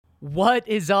What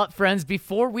is up, friends?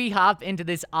 Before we hop into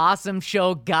this awesome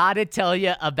show, gotta tell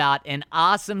you about an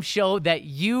awesome show that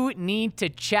you need to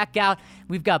check out.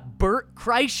 We've got Bert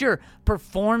Kreischer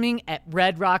performing at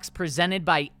Red Rocks, presented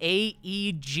by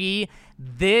AEG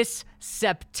this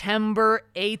September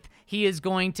 8th. He is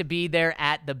going to be there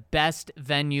at the best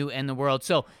venue in the world.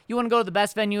 So you want to go to the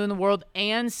best venue in the world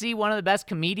and see one of the best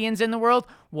comedians in the world?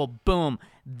 Well, boom.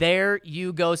 There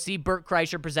you go. See Bert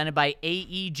Kreischer presented by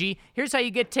AEG. Here's how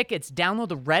you get tickets. Download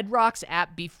the Red Rocks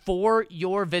app before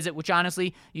your visit, which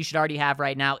honestly you should already have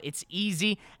right now. It's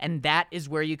easy, and that is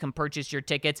where you can purchase your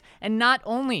tickets. And not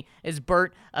only is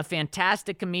Bert a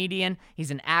fantastic comedian,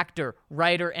 he's an actor,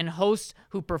 writer, and host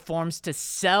who performs to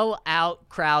sell out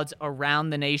crowds around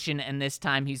the nation. And this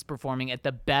time he's performing at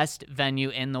the best venue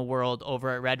in the world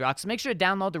over at Red Rocks. So make sure to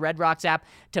download the Red Rocks app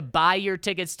to buy your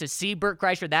tickets to see Bert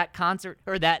Kreischer. That concert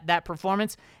or that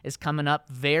performance is coming up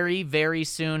very, very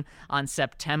soon on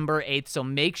September 8th. So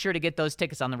make sure to get those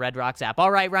tickets on the Red Rocks app.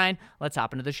 All right, Ryan, let's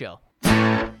hop into the show.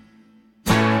 Number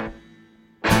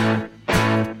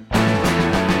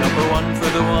one for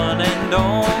the one and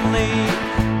only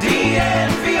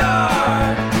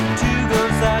DNVR. Two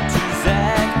goes out to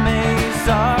Zach Mays,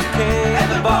 Arcade,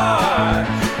 and the bar.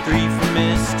 Three for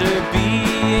Mr. B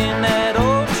in that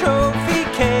old trophy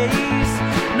case.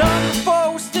 Number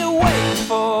four, we're still waiting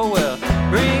for, well,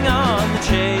 bring on the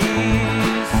chase.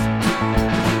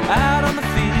 Out on the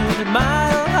field at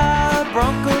Mile High,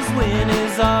 Broncos win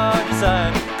is our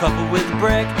desire. Couple with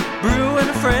Breck, Brew and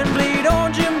a friend, bleed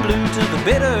orange and blue to the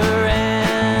bitter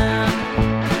end.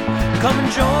 Come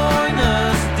and join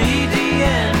us,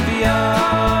 DNVR.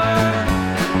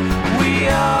 We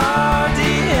are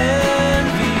DNVR.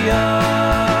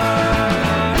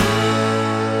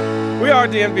 We are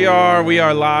DNVR. We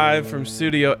are live from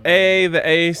Studio A. The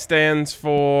A stands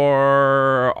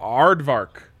for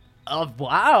Aardvark. Oh,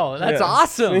 wow. That's Yes.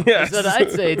 awesome. Yes. That's what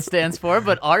I'd say it stands for,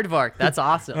 but Aardvark. That's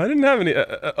awesome. I didn't have any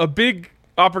a big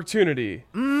opportunity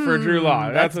for Drew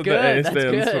Law. That's what good. the A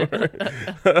stands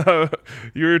for.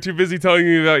 You were too busy telling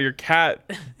me about your cat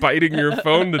biting your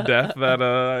phone to death that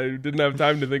I didn't have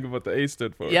time to think of what the A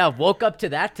stood for. Yeah, woke up to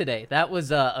that today. That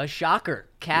was a shocker.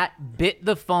 Cat bit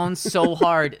the phone so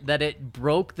hard that it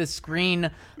broke the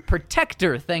screen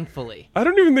protector, thankfully. I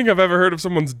don't even think I've ever heard of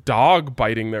someone's dog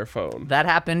biting their phone. That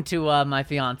happened to my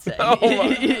fiance. Oh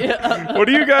my. Yeah. What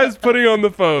are you guys putting on the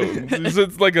phone? Is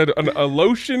it like a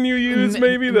lotion you use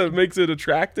maybe that makes it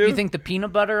attractive? You think the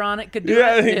peanut butter on it could do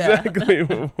Yeah, it? exactly.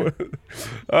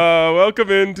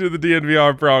 Welcome into the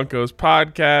DNVR Broncos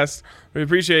podcast. We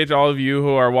appreciate all of you who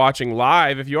are watching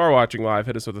live. If you are watching live,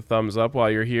 hit us with a thumbs up while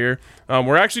you're here.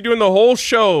 We're actually doing the whole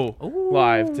show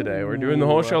live today. We're doing the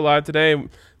whole show live today.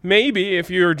 Maybe if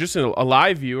you're just a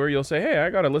live viewer, you'll say, hey, I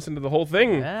got to listen to the whole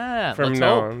thing from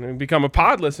now on and become a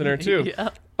pod listener too.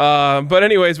 Yeah. But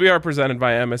anyways, we are presented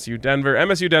by MSU Denver.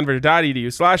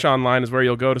 MSUdenver.edu/online is where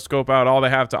you'll go to scope out all they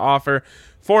have to offer.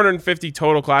 450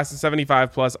 total classes,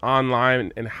 75 plus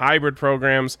online and hybrid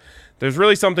programs. There's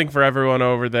really something for everyone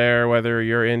over there, whether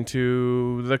you're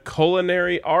into the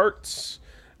culinary arts,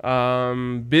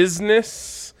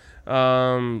 business,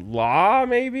 law,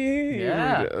 maybe.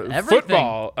 Yeah, everything.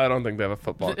 Football. I don't think they have a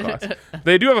football class.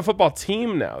 They do have a football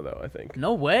team now, though, I think.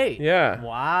 No way. Yeah.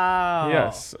 Wow.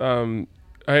 Yes. I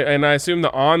assume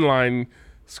the online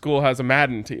school has a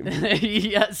Madden team.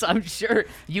 Yes, I'm sure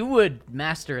you would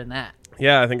master in that.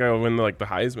 Yeah, I think I will win the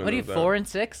Heisman. What are you, 4 and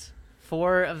 6?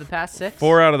 4 of the past 6?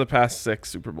 4 out of the past 6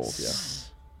 Super Bowls, yeah.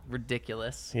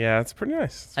 Ridiculous. Yeah, it's pretty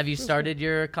nice. Have you started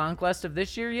your conquest of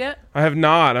this year yet? I have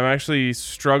not. I'm actually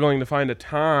struggling to find a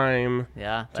time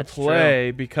Yeah, to that's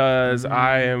play because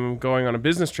I am going on a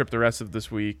business trip the rest of this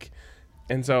week.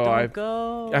 And so I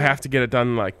have to get it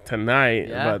done tonight,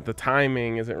 but the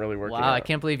timing isn't really working out. Wow, I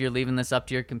can't believe you're leaving this up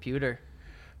to your computer.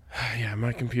 Yeah,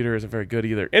 my computer isn't very good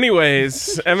either.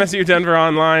 Anyways, MSU Denver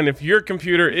Online. If your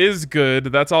computer is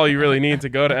good, that's all you really need to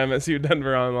go to MSU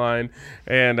Denver Online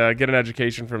and get an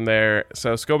education from there.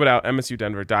 So scope it out,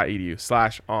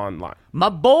 msudenver.edu/online. My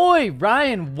boy,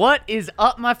 Ryan, what is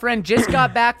up, my friend? Just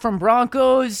got back from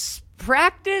Broncos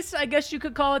practice, I guess you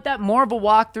could call it that. More of a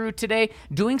walkthrough today.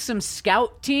 Doing some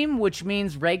scout team, which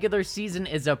means regular season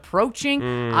is approaching.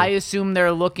 I assume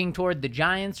they're looking toward the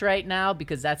Giants right now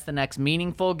because that's the next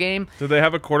meaningful game. Do they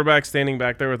have a quarterback standing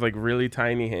back there with really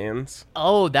tiny hands?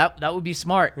 Oh, that would be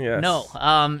smart. Yes. No,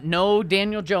 no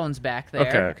Daniel Jones back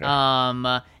there. Okay.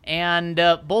 And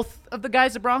both of the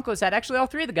guys the Broncos had, actually all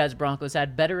 3 of the guys the Broncos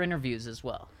had better interviews as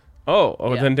well.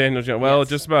 Oh, Yeah. then Daniel Jones. Well, Yes.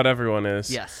 just about everyone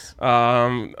is. Yes.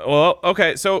 Well,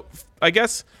 okay. So I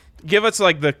guess give us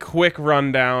the quick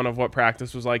rundown of what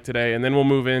practice was like today, and then we'll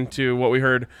move into what we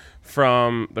heard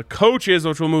from the coaches,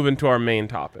 which will move into our main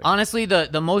topic. Honestly,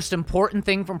 the most important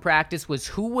thing from practice was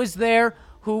who was there,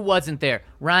 who wasn't there.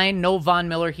 Ryan, no Von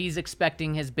Miller. He's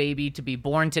expecting his baby to be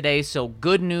born today, so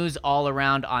good news all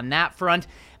around on that front.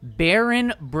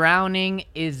 Baron Browning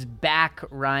is back,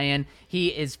 Ryan. He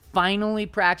is finally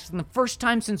practicing the first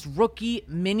time since rookie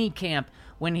minicamp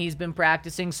when he's been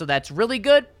practicing, so that's really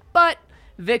good, but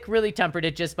Vic really tempered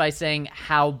it just by saying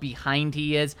how behind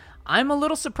he is. I'm a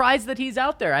little surprised that he's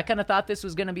out there. I kind of thought this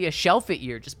was going to be a shelf it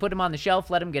year. Just put him on the shelf,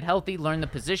 let him get healthy, learn the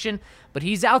position. But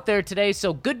he's out there today,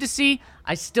 so good to see.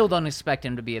 I still don't expect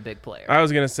him to be a big player. I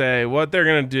was going to say, what they're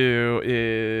going to do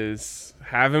is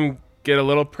have him get a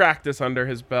little practice under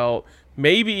his belt,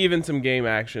 maybe even some game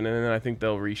action, and then I think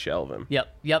they'll reshelve him.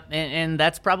 Yep. And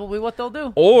that's probably what they'll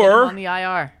do. Or get him on the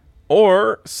IR.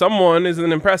 Or someone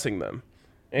isn't impressing them,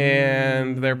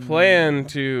 and their plan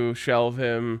to shelve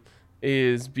him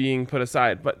is being put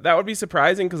aside. But that would be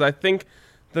surprising because I think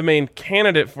the main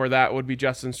candidate for that would be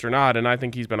Justin Strnad, and I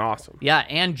think he's been awesome. Yeah,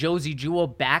 and Josie Jewell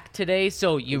back today,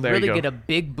 so you really get a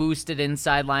big boost at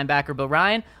inside linebacker. But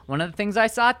Ryan, one of the things I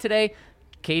saw today,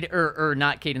 Justin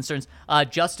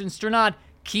Strnad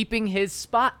keeping his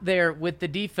spot there with the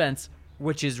defense,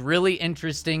 which is really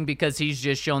interesting because he's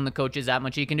just shown the coaches that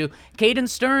much he can do. Caden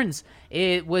Stearns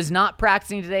was not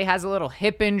practicing today, has a little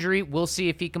hip injury. We'll see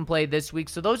if he can play this week.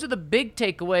 So those are the big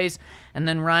takeaways. And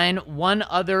then, Ryan, one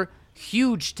other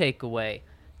huge takeaway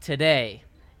today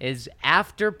is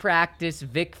after practice,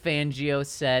 Vic Fangio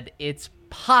said it's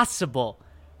possible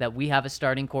that we have a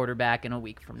starting quarterback in a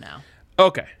week from now.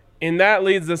 Okay, and that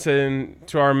leads us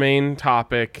into our main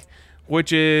topic,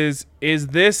 which is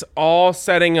this all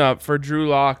setting up for Drew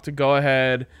Lock to go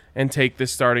ahead and take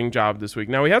this starting job this week?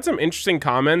 Now, we had some interesting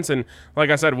comments, and like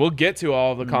I said, we'll get to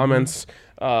all the comments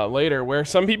later, where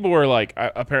some people were like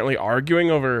apparently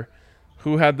arguing over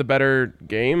who had the better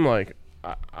game. Like,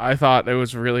 I thought it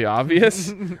was really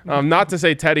obvious. Not to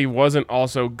say Teddy wasn't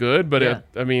also good, but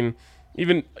even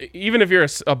if you're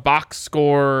a box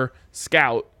score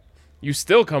scout, you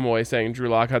still come away saying Drew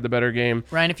Lock had the better game.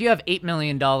 Ryan, if you have $8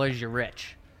 million, you're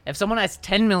rich. If someone has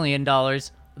 $10 million,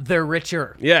 they're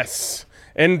richer. Yes,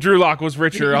 and Drew Lock was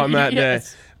richer on that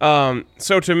Yes. day.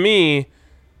 So to me,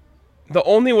 the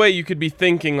only way you could be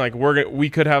thinking like we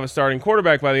could have a starting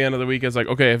quarterback by the end of the week is like,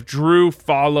 okay, if Drew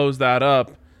follows that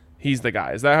up, he's the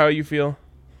guy. Is that how you feel?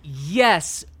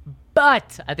 Yes,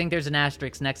 but I think there's an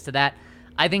asterisk next to that.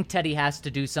 I think Teddy has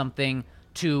to do something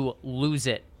to lose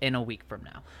it in a week from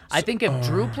now. I think if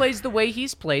Drew plays the way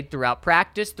he's played throughout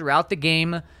practice, throughout the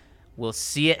game, we'll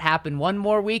see it happen one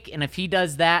more week, and if he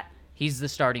does that, he's the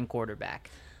starting quarterback.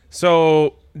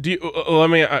 So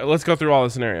let's go through all the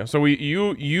scenarios. So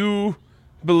you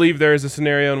believe there is a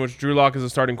scenario in which Drew Lock is a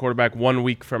starting quarterback 1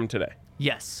 week from today?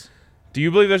 Yes. Do you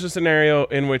believe there's a scenario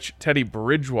in which Teddy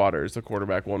Bridgewater is the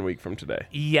quarterback 1 week from today?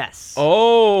 Yes.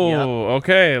 Oh,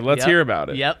 okay. Let's hear about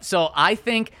it. Yep. So I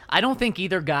don't think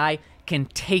either guy can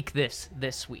take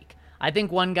this week. I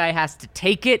think one guy has to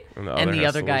take it and the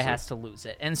other guy has to lose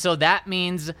it. And so that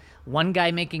means one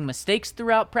guy making mistakes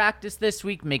throughout practice this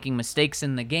week, making mistakes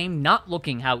in the game, not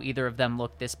looking how either of them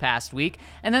looked this past week.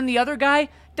 And then the other guy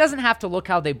doesn't have to look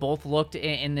how they both looked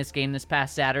in this game this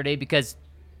past Saturday because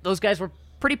those guys were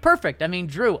pretty perfect. I mean,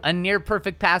 Drew, a near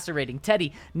perfect passer rating.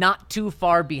 Teddy, not too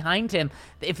far behind him.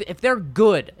 If they're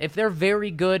good, if they're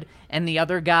very good and the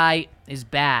other guy is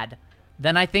bad,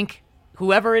 then I think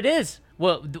whoever it is,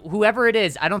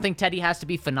 I don't think Teddy has to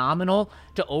be phenomenal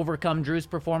to overcome Drew's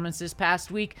performance this past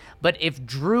week. But if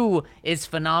Drew is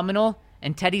phenomenal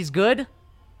and Teddy's good, I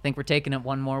think we're taking it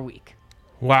one more week.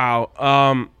 Wow.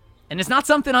 And it's not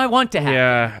something I want to happen.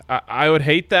 Yeah, I would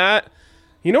hate that.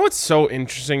 You know what's so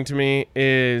interesting to me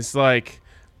is, like,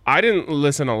 I didn't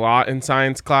listen a lot in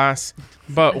science class,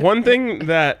 but one thing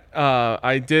that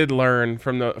I did learn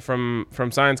from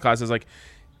science class is, like,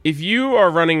 if you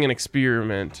are running an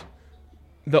experiment,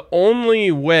 the only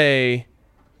way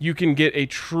you can get a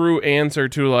true answer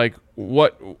to, like,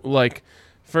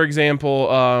 for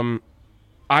example,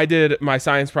 I did my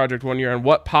science project one year on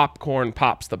what popcorn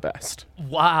pops the best.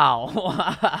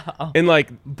 Wow. And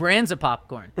like brands of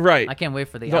popcorn. Right. I can't wait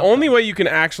for the outcome. Only way you can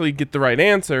actually get the right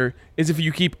answer is if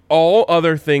you keep all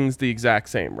other things the exact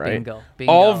same, right? Bingo.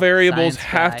 All variables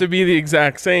have to be the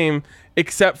exact same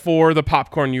except for the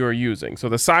popcorn you are using. So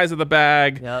the size of the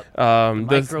bag,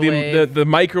 the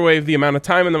microwave, the amount of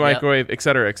time in the microwave, et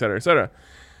cetera, et cetera, et cetera.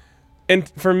 And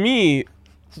for me,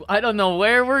 I don't know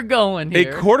where we're going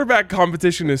here. A quarterback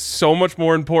competition is so much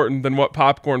more important than what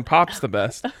popcorn pops the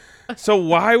best. So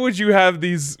why would you have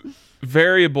these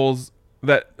variables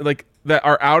that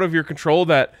are out of your control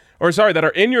that that are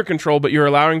in your control, but you're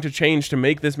allowing to change to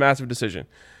make this massive decision.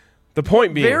 The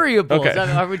point being, variables. Okay,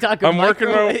 Are we talking? I'm working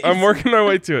my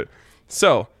way to it.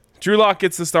 So Drew Lock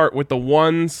gets to start with the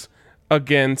ones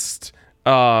against.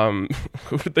 Who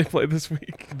did they play this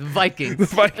week? The Vikings. The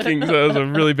Vikings. That was a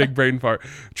really big brain fart.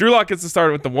 Drew Lock gets to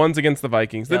start with the ones against the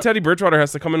Vikings. Then Teddy Bridgewater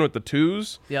has to come in with the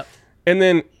twos. Yep. And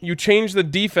then you change the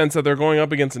defense that they're going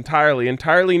up against entirely.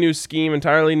 Entirely new scheme,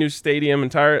 entirely new stadium,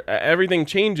 everything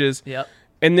changes. Yep.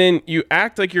 And then you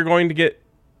act like you're going to get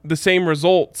the same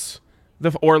results,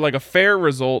 or like a fair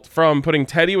result from putting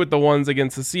Teddy with the ones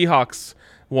against the Seahawks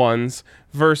ones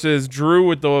versus Drew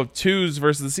with the twos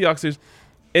versus the Seahawks twos.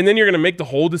 And then you're going to make the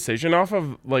whole decision off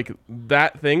of like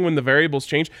that thing when the variables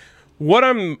change. What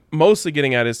I'm mostly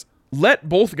getting at is let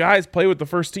both guys play with the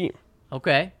first team.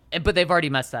 Okay. But they've already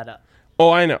messed that up.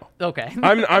 Oh, I know. Okay.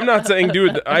 I'm not saying do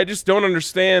it. I just don't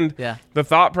understand the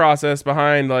thought process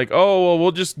behind like, oh, well,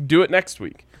 we'll just do it next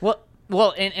week.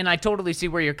 Well, and I totally see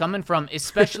where you're coming from,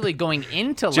 especially going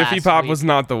into last week. Jiffy Pop was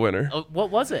not the winner.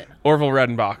 What was it? Orville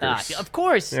Redenbacher's. Of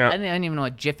course. Yeah. I didn't even know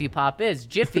what Jiffy Pop is.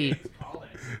 Jiffy.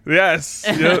 Yes.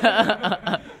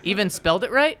 Yep. Even spelled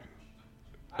it right?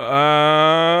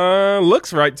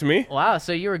 Looks right to me. Wow,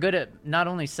 so you were good at not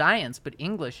only science, but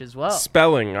English as well.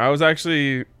 Spelling. I was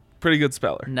actually pretty good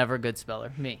speller. Never a good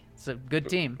speller. Me. It's a good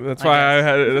team. That's why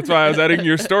I was editing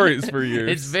your stories for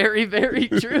years. It's very, very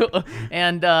true.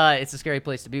 And it's a scary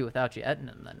place to be without you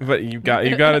editing them. But you got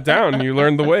it down. You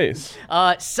learned the ways.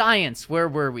 Science. Where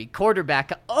were we?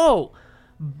 Quarterback. Oh,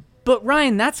 but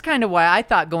Ryan, that's kind of why I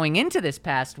thought going into this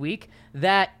past week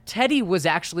that Teddy was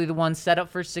actually the one set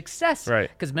up for success. Right.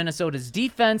 Because Minnesota's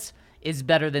defense is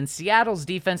better than Seattle's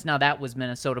defense. Now, that was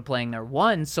Minnesota playing their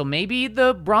ones, so maybe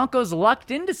the Broncos lucked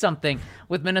into something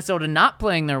with Minnesota not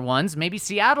playing their ones. Maybe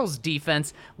Seattle's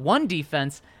defense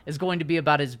is going to be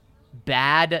about as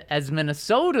bad as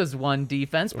Minnesota's one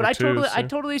defense, but I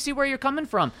totally see where you're coming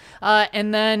from.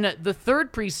 And then the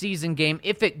third preseason game,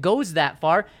 if it goes that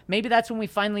far, maybe that's when we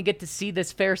finally get to see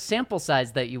this fair sample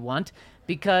size that you want,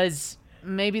 because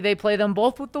maybe they play them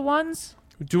both with the ones.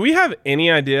 Do we have any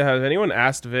idea? Has anyone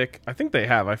asked Vic? I think they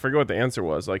have. I forget what the answer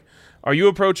was. Like, are you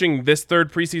approaching this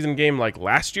third preseason game like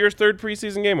last year's third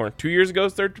preseason game or 2 years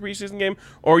ago's third preseason game?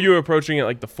 Or are you approaching it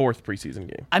like the fourth preseason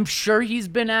game? I'm sure he's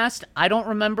been asked. I don't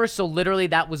remember. So literally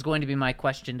that was going to be my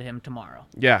question to him tomorrow.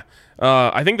 Yeah.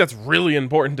 I think that's really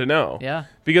important to know. Yeah.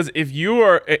 Because if you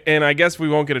are, and I guess we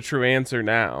won't get a true answer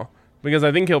now, because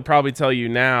I think he'll probably tell you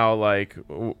now, like,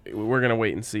 we're going to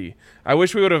wait and see. I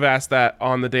wish we would have asked that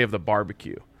on the day of the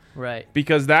barbecue. Right.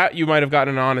 Because that you might have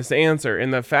gotten an honest answer.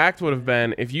 And the fact would have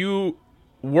been, if you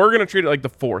were going to treat it like the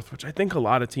fourth, which I think a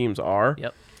lot of teams are,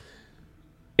 yep,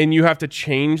 and you have to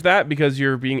change that because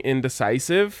you're being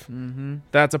indecisive,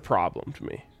 that's a problem to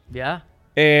me. Yeah.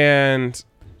 And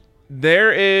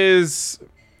there is,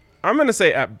 I'm going to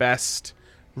say at best,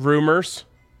 rumors.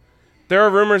 There are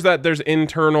rumors that there's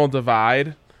internal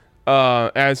divide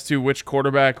as to which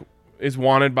quarterback is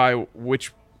wanted by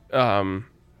which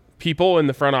people in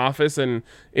the front office and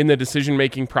in the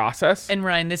decision-making process. And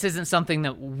Ryan, this isn't something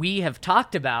that we have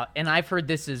talked about, and I've heard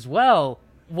this as well.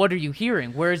 What are you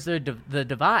hearing? Where's the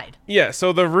divide? Yeah,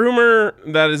 so the rumor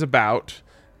that is about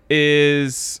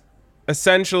is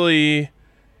essentially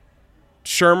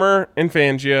Shermer and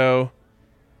Fangio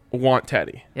want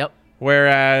Teddy. Yep.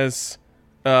 Whereas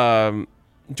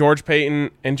George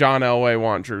Payton and John Elway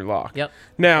want Drew Lock. Yep.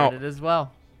 Now, heard it as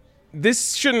well.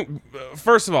 This shouldn't.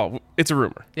 First of all, it's a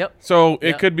rumor. Yep. So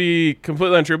it could be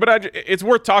completely untrue, but it's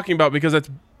worth talking about because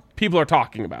people are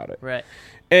talking about it. Right.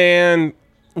 And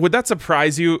would that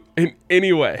surprise you in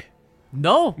any way?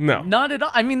 No, No. Not at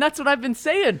all. I mean, that's what I've been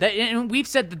saying. And we've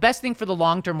said the best thing for the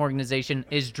long-term organization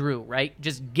is Drew, right?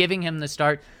 Just giving him the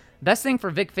start. Best thing for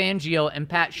Vic Fangio and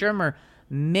Pat Shermer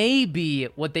may be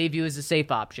what they view as a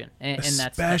safe option. And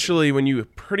that's especially when you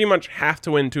pretty much have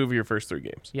to win 2 of your first 3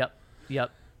 games.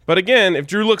 Yep. But again, if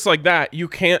Drew looks like that, you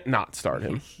can't not start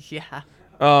him. Yeah.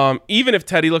 Even if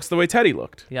Teddy looks the way Teddy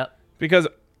looked. Yep. Because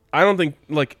I don't think,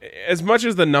 like, as much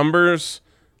as the numbers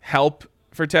help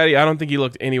for Teddy, I don't think he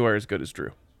looked anywhere as good as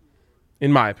Drew,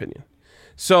 in my opinion.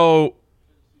 So,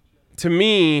 to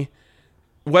me,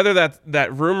 whether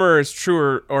that rumor is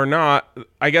true or not,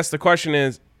 I guess the question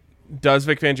is, does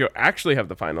Vic Fangio actually have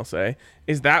the final say?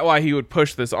 Is that why he would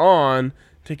push this on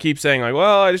to keep saying, like,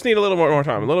 well, I just need a little more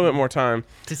time, a little bit more time.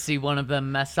 To see one of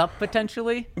them mess up,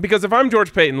 potentially? Because if I'm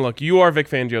George Payton, look, you are Vic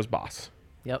Fangio's boss.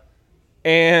 Yep.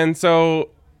 And so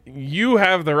you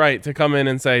have the right to come in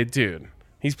and say, dude,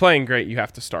 he's playing great. You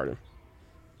have to start him.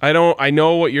 I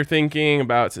know what you're thinking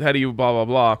about Teddy, blah, blah,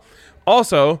 blah.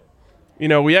 Also,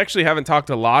 we actually haven't talked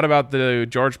a lot about the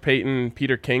George Payton,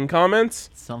 Peter King comments.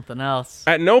 Something else.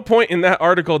 At no point in that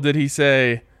article did he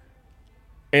say,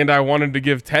 and I wanted to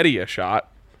give Teddy a shot.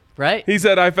 Right? He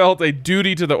said, I felt a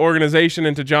duty to the organization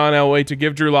and to John Elway to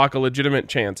give Drew Lock a legitimate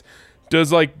chance.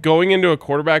 Does going into a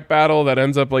quarterback battle that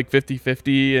ends up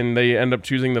 50-50 and they end up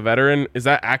choosing the veteran, is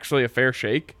that actually a fair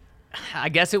shake? I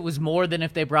guess it was more than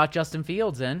if they brought Justin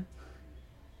Fields in.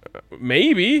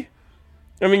 Maybe.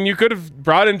 I mean, you could have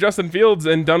brought in Justin Fields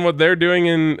and done what they're doing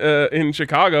in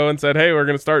Chicago and said, hey, we're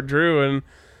going to start Drew and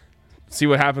see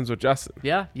what happens with Justin.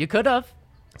 Yeah, you could have.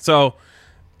 So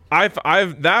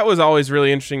that was always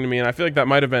really interesting to me, and I feel like that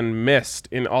might have been missed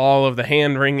in all of the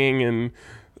hand-wringing and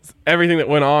everything that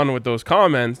went on with those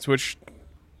comments, which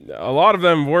a lot of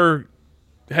them were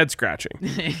head-scratching.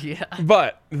 Yeah.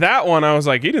 But that one, I was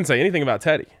like, he didn't say anything about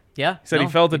Teddy. Yeah. He said he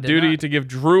felt a duty to give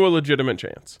Drew a legitimate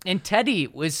chance. And Teddy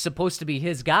was supposed to be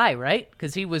his guy, right?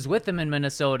 Because he was with him in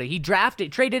Minnesota. He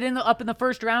traded up in the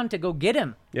first round to go get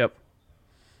him. Yep.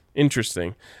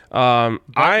 Interesting. He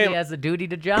has a duty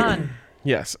to John.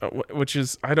 Yes, which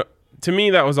is to me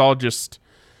that was all just,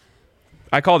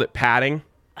 I called it padding.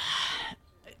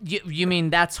 You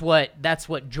mean that's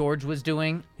what George was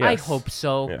doing? Yes. I hope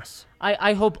so. Yes.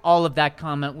 I hope all of that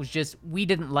comment was just, we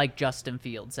didn't like Justin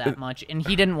Fields that much, and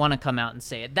he didn't want to come out and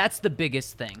say it. That's the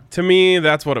biggest thing. To me,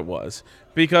 that's what it was,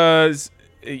 because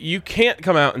you can't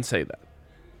come out and say that.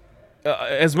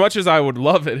 As much as I would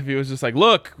love it if he was just like,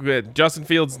 look, Justin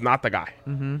Fields not the guy.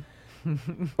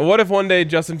 Mm-hmm. What if one day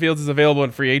Justin Fields is available in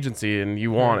free agency and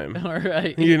you want him? All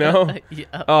right.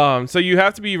 Yeah. So you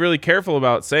have to be really careful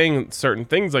about saying certain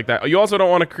things like that. You also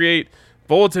don't want to create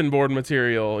bulletin board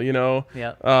material,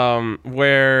 Yeah.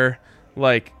 where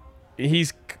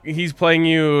he's playing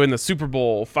you in the Super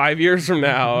Bowl 5 years from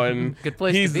now, and Good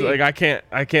place he's to be. I can't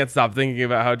stop thinking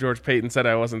about how George Payton said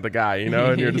I wasn't the guy,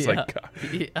 and you're just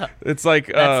Yeah. it's like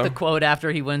That's the quote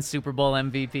after he wins Super Bowl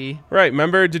MVP. right.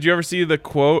 Remember, did you ever see the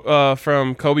quote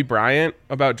from Kobe Bryant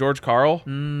about George Karl?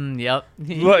 Yep.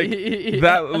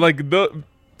 The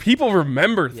people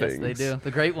remember things. Yes, they do. The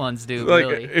great ones do, Like,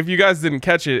 really. if you guys didn't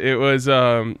catch it, it was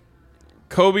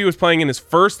Kobe was playing in his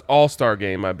first All-Star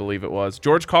game, I believe it was.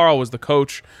 George Karl was the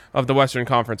coach of the Western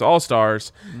Conference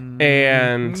All-Stars,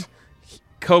 and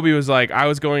Kobe was like, I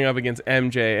was going up against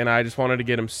MJ, and I just wanted to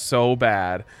get him so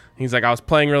bad. He's like, I was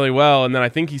playing really well, and then I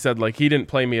think he said, he didn't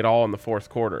play me at all in the fourth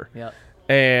quarter. Yep.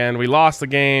 And we lost the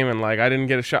game, and, I didn't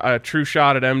get a true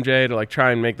shot at MJ to,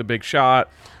 try and make the big shot,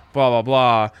 blah, blah,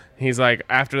 blah. He's like,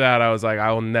 after that, I was like,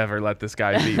 I will never let this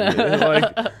guy beat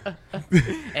me.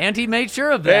 And he made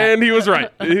sure of that. And he was right.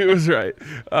 He was right.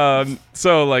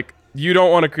 So, you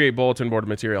don't want to create bulletin board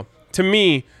material. To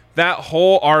me, that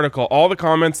whole article, all the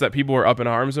comments that people were up in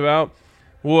arms about,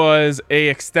 was a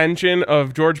extension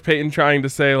of George Payton trying to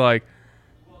say,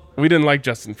 we didn't like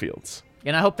Justin Fields.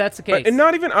 And I hope that's the case. And I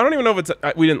don't even know if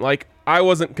it's we didn't like. I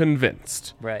wasn't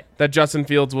convinced Right. that Justin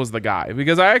Fields was the guy,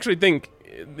 because I actually think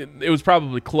it was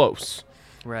probably close.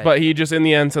 Right. But he just in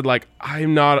the end said,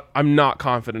 I'm not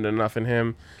confident enough in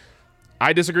him.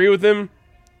 I disagree with him.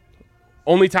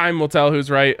 Only time will tell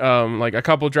who's right. A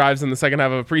couple drives in the second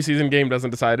half of a preseason game doesn't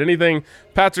decide anything.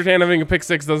 Pat Surtain having a pick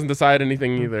six doesn't decide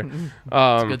anything either. It's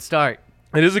a good start.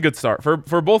 It is a good start for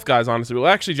both guys, honestly.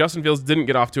 Well, actually, Justin Fields didn't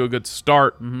get off to a good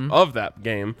start of that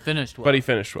game. Finished well. But he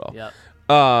finished well. Yep.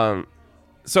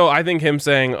 So I think him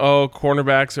saying,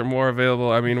 cornerbacks are more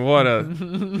available. I mean, what a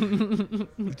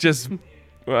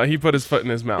he put his foot in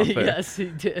his mouth there. Yes, he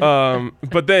did.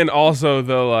 But then also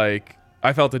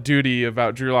I felt a duty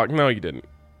about Drew Lock. No, you didn't.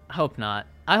 I hope not.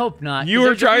 You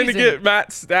were trying to get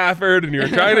Matt Stafford, and you were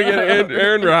trying to get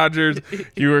Aaron Rodgers.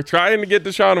 You were trying to get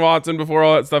Deshaun Watson before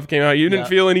all that stuff came out. You didn't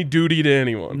feel any duty to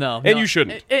anyone. No. And you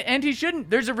shouldn't. And he shouldn't.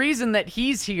 There's a reason that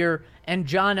he's here, and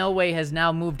John Elway has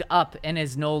now moved up and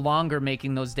is no longer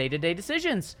making those day-to-day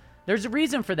decisions. There's a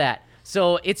reason for that.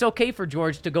 So it's okay for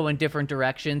George to go in different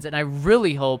directions, and I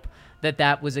really hope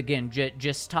that was, again,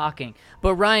 just talking.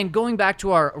 But, Ryan, going back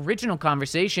to our original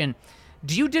conversation,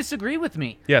 do you disagree with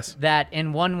me? Yes. That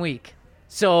in 1 week.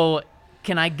 So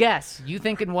can I guess? You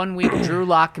think in 1 week Drew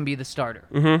Lock can be the starter,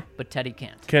 but Teddy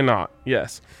can't? Cannot,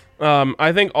 yes.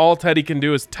 I think all Teddy can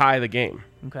do is tie the game.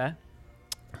 Okay.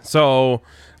 So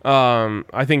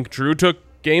I think Drew took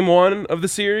game 1 of the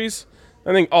series.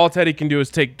 I think all Teddy can do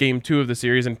is take game 2 of the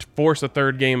series and force a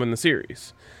third game in the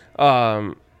series.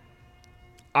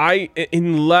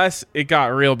 Unless it got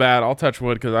real bad, I'll touch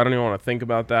wood because I don't even want to think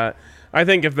about that. I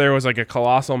think if there was a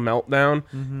colossal meltdown,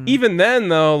 even then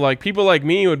though, people like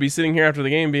me would be sitting here after the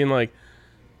game being like,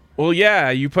 well, yeah,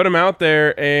 you put him out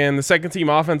there and the second team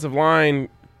offensive line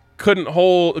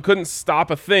couldn't stop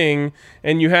a thing,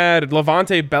 and you had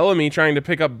Levante Bellamy trying to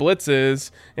pick up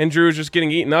blitzes, and Drew was just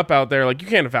getting eaten up out there. Like, you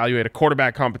can't evaluate a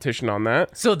quarterback competition on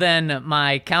that. So then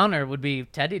my counter would be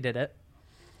Teddy did it.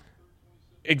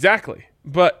 Exactly.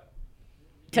 But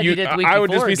Teddy did the week I would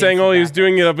just before be saying, against he the was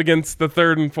doing it up against the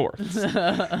third and fourth.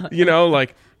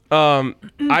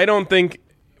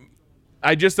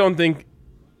 I just don't think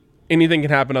anything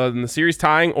can happen other than the series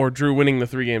tying or Drew winning the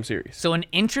 3-game series. So an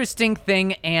interesting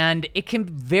thing, and it can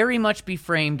very much be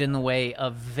framed in the way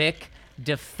of Vic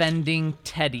defending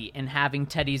Teddy and having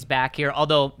Teddy's back here,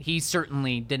 although he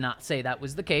certainly did not say that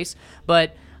was the case.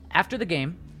 But after the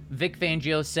game, Vic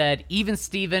Fangio said, even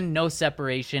Steven, no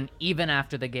separation, even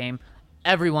after the game.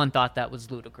 Everyone thought that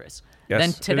was ludicrous. Yes, then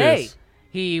it today, is.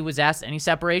 he was asked, any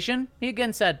separation? He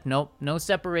again said, nope, no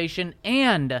separation.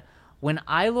 And when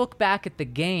I look back at the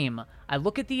game, I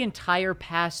look at the entire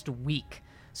past week.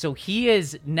 So he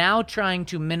is now trying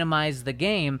to minimize the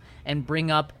game and bring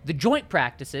up the joint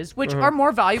practices, which are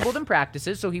more valuable than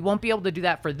practices, so he won't be able to do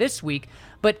that for this week.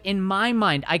 But in my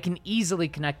mind, I can easily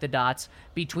connect the dots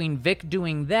between Vic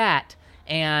doing that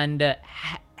and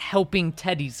helping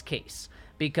Teddy's case,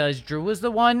 because Drew was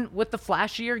the one with the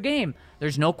flashier game.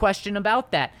 There's no question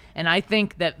about that. And I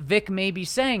think that Vic may be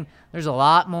saying there's a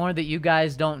lot more that you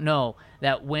guys don't know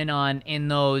that went on in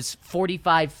those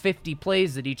 45, 50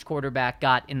 plays that each quarterback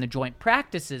got in the joint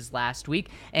practices last week.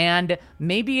 And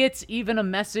maybe it's even a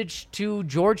message to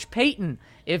George Payton,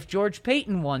 if George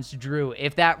Payton wants Drew,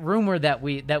 if that rumor that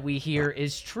we hear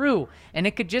is true. And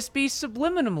it could just be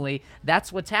subliminally,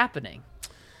 that's what's happening.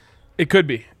 It could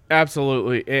be.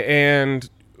 Absolutely. And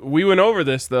we went over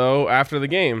this, though, after the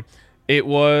game. It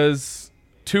was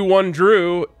 2-1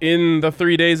 Drew in the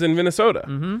 3 days in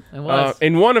Minnesota. It was.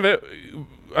 In one of it,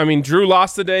 Drew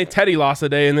lost a day, Teddy lost a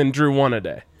day, and then Drew won a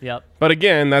day. Yep. But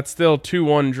again, that's still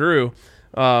 2-1 Drew.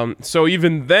 So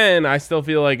even then, I still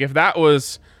feel like if that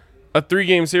was a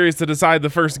 3-game series to decide the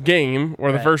first game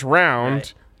or the first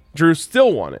round, Drew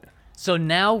still won it. So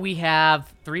now we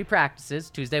have 3 practices,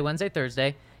 Tuesday, Wednesday,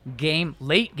 Thursday.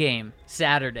 Late game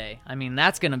Saturday. I mean,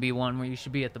 that's going to be one where you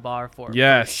should be at the bar for.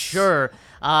 Yes. For sure.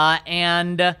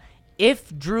 And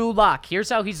if Drew Lock,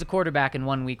 here's how he's the quarterback in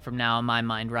 1 week from now in my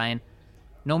mind, Ryan.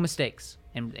 No mistakes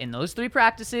in those 3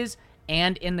 practices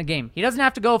and in the game. He doesn't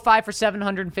have to go 5 for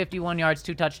 751 yards,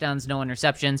 2 touchdowns, no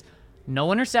interceptions. No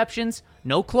interceptions,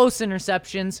 no close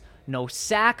interceptions, no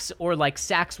sacks or like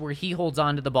sacks where he holds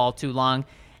on to the ball too long.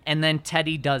 And then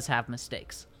Teddy does have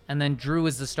mistakes. And then Drew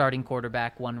is the starting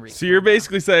quarterback 1 week. So you're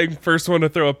basically saying first one to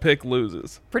throw a pick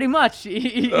loses. Pretty much.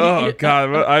 Oh,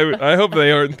 God. I hope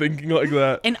they aren't thinking like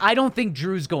that. And I don't think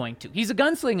Drew's going to. He's a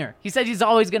gunslinger. He said he's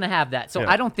always going to have that. So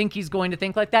I don't think he's going to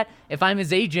think like that. If I'm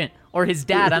his agent or his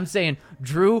dad, I'm saying,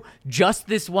 Drew, just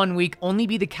this 1 week, only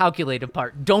be the calculated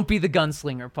part. Don't be the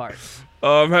gunslinger part.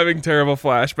 Oh, I'm having terrible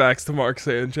flashbacks to Mark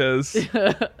Sanchez.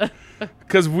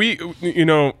 Because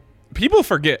people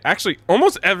forget. Actually,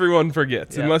 almost everyone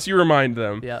forgets, unless you remind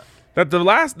them, that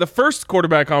the first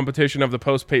quarterback competition of the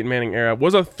post-Peyton Manning era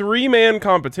was a 3-man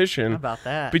competition. How about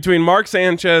that? Between Mark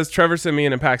Sanchez, Trevor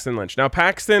Siemian, and Paxton Lynch. Now,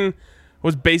 Paxton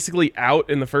was basically out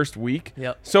in the first week,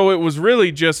 so it was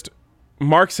really just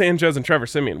Mark Sanchez and Trevor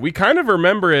Siemian. We kind of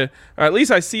remember it, or at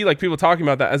least I see like people talking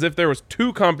about that, as if there was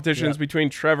 2 competitions between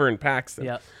Trevor and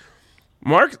Paxton.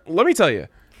 Mark, let me tell you,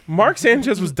 Mark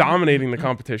Sanchez was dominating the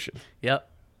competition.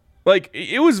 Like,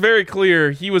 it was very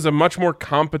clear he was a much more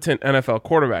competent NFL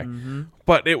quarterback.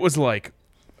 But it was like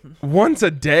once a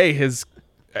day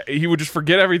he would just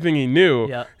forget everything he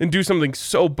knew and do something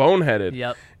so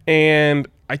boneheaded. And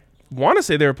I want to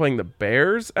say they were playing the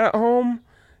Bears at home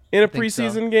in a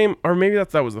preseason game. Or maybe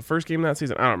that was the first game that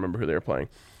season. I don't remember who they were playing.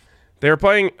 They were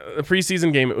playing a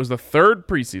preseason game. It was the 3rd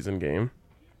preseason game.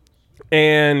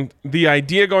 And the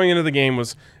idea going into the game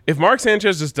was if Mark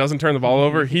Sanchez just doesn't turn the ball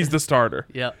over, he's the starter.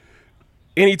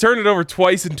 And he turned it over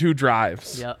twice in 2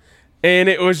 drives. And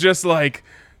it was just like,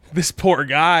 this poor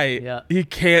guy, he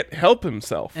can't help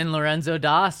himself. And Lorenzo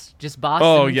Das just bossed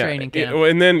him in training camp.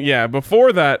 And then,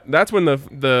 before that, that's when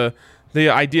the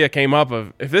idea came up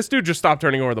of, if this dude just stopped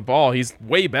turning over the ball, he's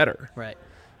way better.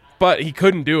 But he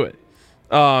couldn't do it.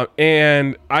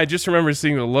 And I just remember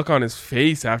seeing the look on his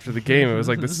face after the game. It was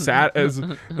like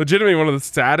legitimately one of the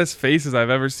saddest faces I've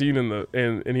ever seen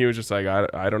and he was just like,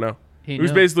 I don't know. He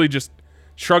was basically just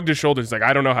shrugged his shoulders like,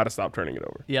 I don't know how to stop turning it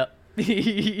over.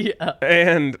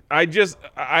 And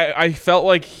I felt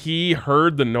like he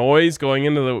heard the noise going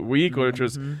into the week, which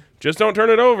was just don't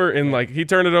turn it over. And like, he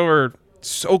turned it over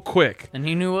so quick. And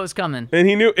he knew what was coming. And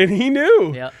he knew.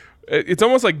 It's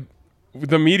almost like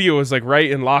the media was like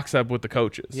right in lockstep with the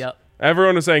coaches.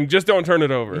 Everyone was saying, just don't turn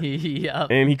it over. Yep.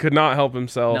 And he could not help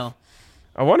himself. No.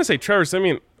 I want to say Trevor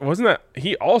Siemian, wasn't that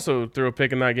he also threw a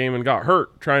pick in that game and got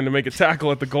hurt trying to make a tackle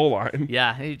at the goal line?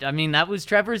 Yeah, I mean that was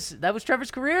Trevor's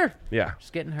career. Yeah.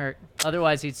 Just getting hurt.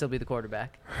 Otherwise, he'd still be the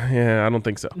quarterback. Yeah, I don't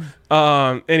think so.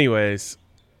 Anyways,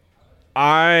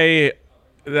 I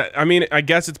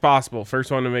guess it's possible.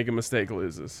 First one to make a mistake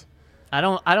loses. I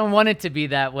don't want it to be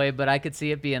that way, but I could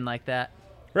see it being like that.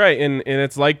 Right, and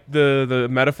it's like the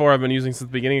metaphor I've been using since the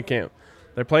beginning of camp.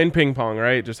 They're playing ping pong,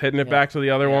 right? Just hitting it back to the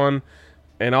other one.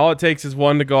 And all it takes is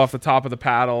one to go off the top of the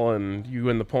paddle, and you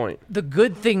win the point. The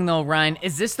good thing, though, Ryan,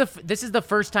 is this is the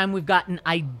first time we've got an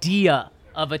idea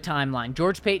of a timeline.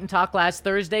 George Payton talked last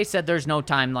Thursday, said there's no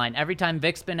timeline. Every time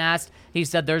Vic's been asked, he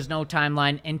said there's no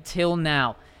timeline until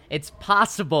now. It's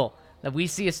possible that we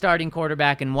see a starting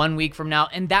quarterback in 1 week from now,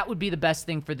 and that would be the best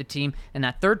thing for the team. In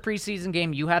that third preseason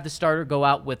game, you have the starter go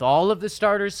out with all of the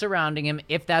starters surrounding him.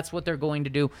 If that's what they're going to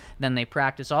do, then they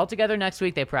practice all together next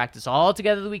week. They practice all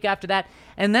together the week after that,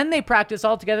 and then they practice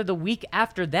all together the week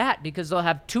after that because they'll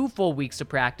have 2 full weeks of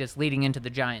practice leading into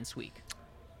the Giants week.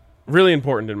 Really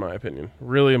important, in my opinion.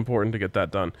 Really important to get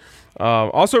that done.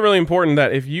 Also really important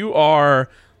that if you are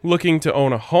looking to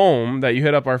own a home, that you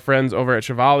hit up our friends over at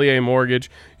Chevalier Mortgage.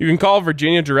 You can call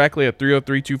Virginia directly at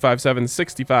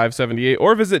 303-257-6578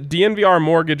 or visit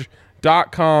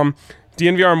dnvrmortgage.com.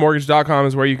 dnvrmortgage.com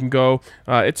is where you can go.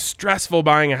 It's stressful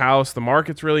buying a house. The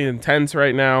market's really intense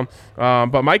right now.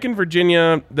 But Mike and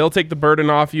Virginia, they'll take the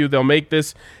burden off you. They'll make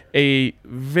this a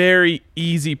very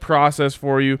easy process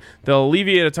for you. They'll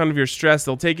alleviate a ton of your stress.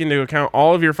 They'll take into account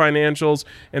all of your financials,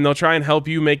 and they'll try and help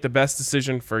you make the best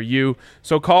decision for you.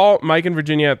 So call Mike and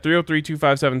Virginia at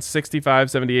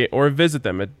 303-257-6578 or visit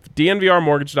them at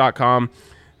dnvrmortgage.com.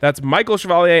 That's Michael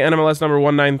Chevalier, NMLS number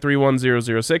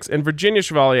 1931006, and Virginia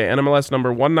Chevalier, NMLS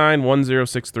number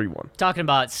 1910631. Talking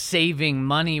about saving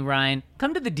money, Ryan,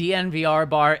 come to the DNVR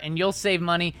bar and you'll save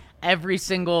money every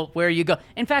single where you go.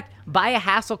 In fact, buy a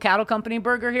Hassel Cattle Company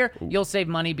burger here. You'll save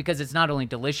money because it's not only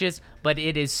delicious, but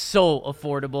it is so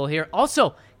affordable here.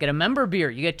 Also, get a member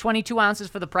beer. You get 22 ounces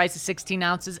for the price of 16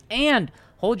 ounces, and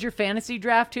hold your fantasy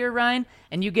draft here, Ryan,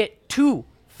 and you get 2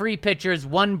 free pitchers,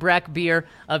 1 Breck beer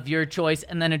of your choice,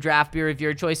 and then a draft beer of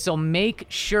your choice. So make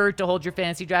sure to hold your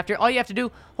fantasy draft here. All you have to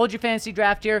do, hold your fantasy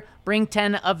draft here, bring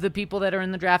 10 of the people that are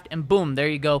in the draft, and boom, there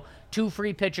you go. 2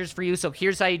 free pitchers for you. So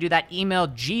here's how you do that. Email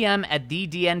GM at the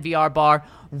DNVR bar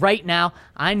right now.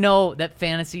 I know that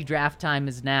fantasy draft time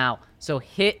is now. So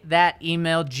hit that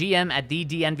email, GM at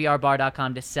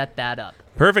thednvrbar.com, to set that up.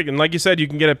 Perfect. And like you said, you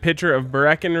can get a pitcher of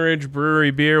Breckenridge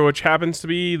Brewery beer, which happens to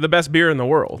be the best beer in the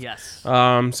world. Yes.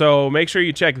 So make sure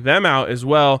you check them out as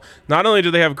well. Not only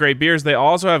do they have great beers, they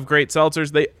also have great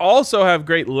seltzers. They also have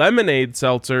great lemonade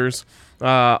seltzers.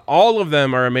 All of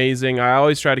them are amazing. I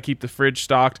always try to keep the fridge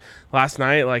stocked. Last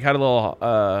night, had a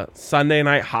little Sunday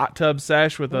night hot tub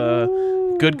sesh with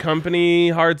a Good Company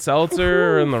hard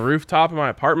seltzer on the rooftop of my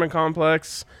apartment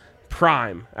complex.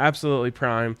 Prime, absolutely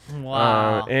prime.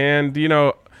 Wow. And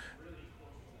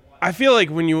I feel like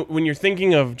when you're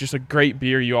thinking of just a great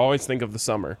beer, you always think of the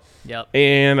summer. Yep.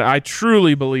 And I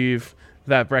truly believe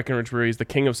that Breckenridge Brewery is the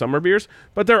king of summer beers,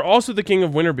 but they're also the king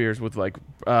of winter beers with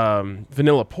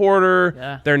vanilla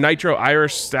porter, their nitro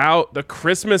Irish stout, the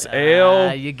Christmas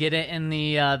ale. You get it in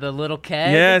the little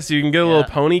keg. Yes, you can get a little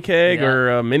pony keg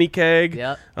or a mini keg.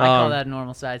 Yep, I call that a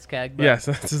normal size keg. But. Yes,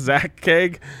 that's a Zach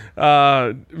keg.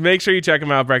 Make sure you check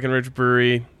them out, Breckenridge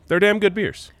Brewery. They're damn good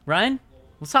beers. Ryan,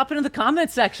 let's hop into the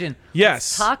comment section. Yes.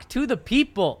 Let's talk to the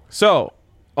people. So,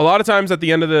 a lot of times at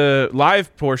the end of the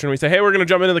live portion, we say, hey, we're going to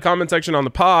jump into the comment section on the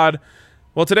pod.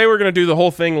 Well, today we're going to do the whole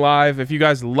thing live. If you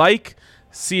guys like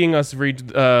seeing us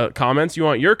read comments, you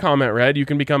want your comment read, you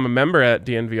can become a member at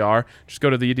DNVR. Just go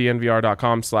to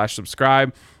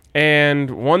thednvr.com/subscribe.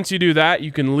 And once you do that,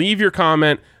 you can leave your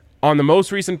comment on the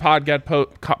most recent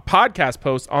podcast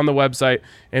post on the website,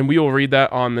 and we will read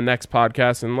that on the next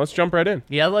podcast. And let's jump right in.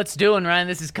 Yeah, let's do it, Ryan.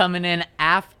 This is coming in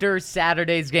after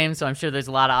Saturday's game, so I'm sure there's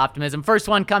a lot of optimism. First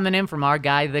one coming in from our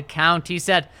guy, The Count. He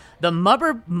said, the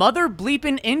mother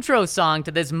bleepin' intro song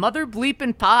to this mother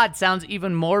bleepin' pod sounds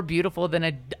even more beautiful than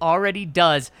it already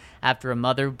does after a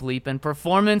mother bleepin'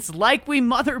 performance like we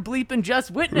mother bleepin' just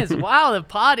witnessed. Wow, the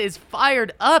pod is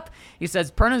fired up. He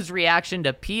says, Perna's reaction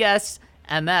to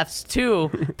PSMF's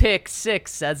 2 pick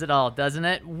 6 says it all, doesn't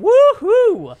it?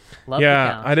 Woohoo! Love The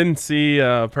Count. I didn't see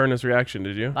Perna's reaction,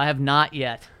 did you? I have not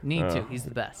yet. Need to. He's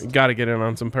the best. Got to get in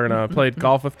on some Perna. I played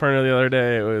golf with Perna the other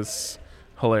day. It was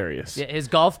hilarious. Yeah, his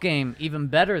golf game even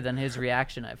better than his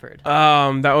reaction, I've heard.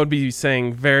 That would be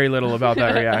saying very little about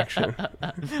that reaction.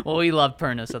 Well, we love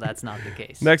Perna, so that's not the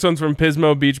case. Next one's from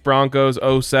Pismo Beach Broncos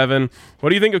 07. What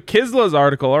do you think of Kisla's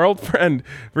article? Our old friend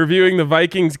reviewing the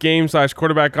Vikings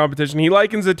game/quarterback competition. He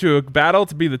likens it to a battle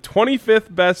to be the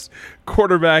 25th best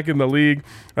quarterback in the league.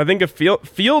 I think if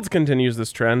Fields continues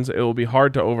this trend, it will be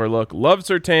hard to overlook. Love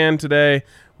Surtain today.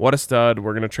 What a stud.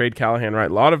 We're going to trade Callahan,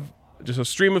 right? Just a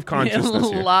stream of consciousness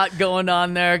A here. lot going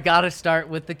on there. Got to start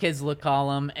with the Kisla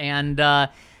column. And,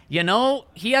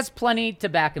 he has plenty to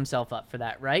back himself up for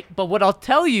that, right? But what I'll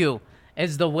tell you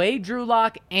is the way Drew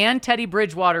Lock and Teddy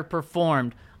Bridgewater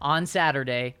performed on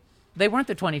Saturday, they weren't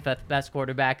the 25th best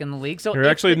quarterback in the league. So They're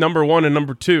actually number 1 and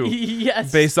number 2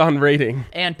 yes. based on rating.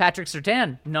 And Patrick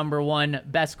Surtain, number 1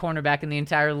 best cornerback in the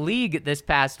entire league this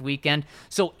past weekend.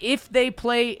 So if they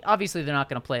play, obviously they're not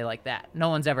going to play like that. No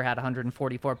one's ever had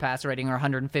 144 passer rating or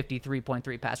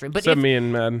 153.3 passer rating. But Except me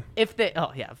and Madden. if they,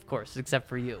 oh yeah, of course, except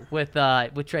for you with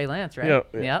Trey Lance, right?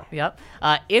 Yep.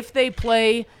 If they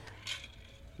play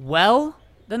well,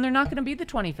 then they're not going to be the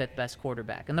 25th best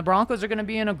quarterback, and the Broncos are going to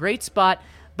be in a great spot.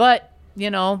 But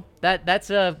it's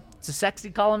a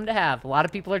sexy column to have. A lot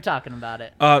of people are talking about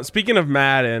it. Speaking of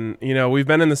Madden, we've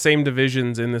been in the same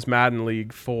divisions in this Madden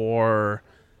league for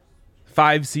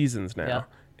 5 seasons now. Yeah.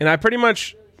 And I pretty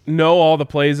much know all the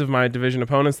plays of my division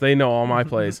opponents. They know all my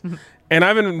plays. And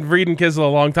I've been reading Kisla a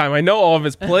long time. I know all of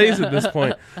his plays at this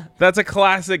point. That's a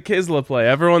classic Kisla play.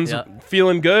 Everyone's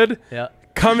feeling good. Yeah.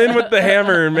 Come in with the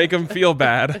hammer and make him feel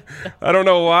bad. I don't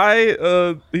know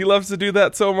why he loves to do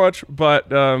that so much, but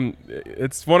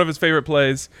it's one of his favorite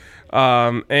plays.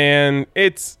 And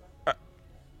it's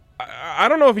I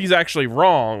don't know if he's actually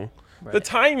wrong. Right. The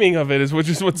timing of it is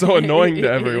what's so annoying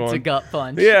to everyone. It's a gut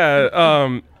punch.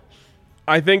 Yeah.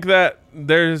 I think that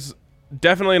there's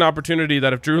definitely an opportunity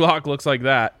that if Drew Lock looks like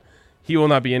that, he will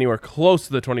not be anywhere close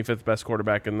to the 25th best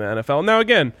quarterback in the NFL. Now,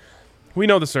 again, we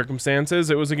know the circumstances.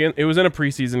 It was in a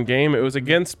preseason game. It was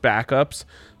against backups.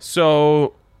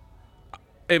 So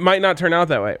it might not turn out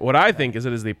that way. What I think is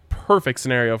it is the perfect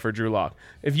scenario for Drew Lock.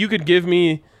 If you could give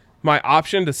me my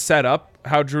option to set up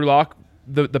how Drew Lock,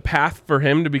 the path for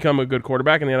him to become a good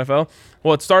quarterback in the NFL,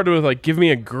 well, it started with give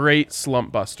me a great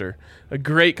slump buster, a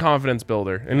great confidence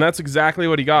builder. And that's exactly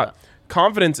what he got. Yeah.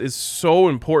 Confidence is so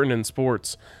important in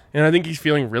sports. And I think he's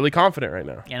feeling really confident right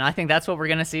now. And I think that's what we're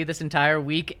going to see this entire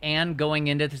week and going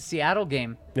into the Seattle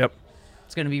game. Yep.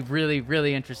 It's going to be really,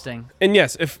 really interesting. And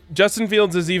yes, if Justin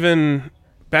Fields is even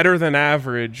better than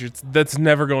average, that's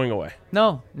never going away.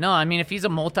 No. I mean, if he's a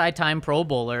multi-time Pro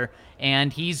Bowler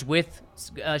and he's with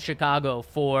Chicago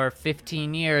for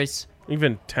 15 years.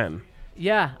 Even 10.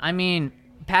 Yeah. I mean,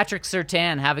 Patrick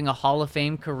Surtain having a Hall of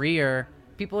Fame career,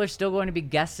 people are still going to be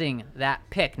guessing that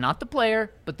pick. Not the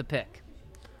player, but the pick.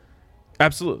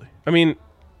 Absolutely. I mean,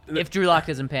 if Drew Lock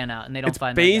doesn't pan out and they don't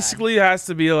find basically that guy. Has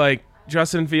to be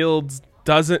Justin Fields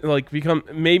doesn't become,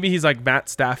 maybe he's like Matt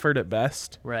Stafford at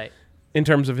best. Right. In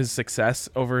terms of his success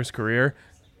over his career.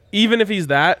 Even if he's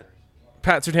that,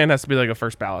 Pat Surtain has to be a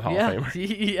first ballot Hall of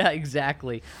Famer. Yeah,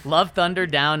 exactly. Love Thunder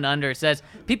Down Under says,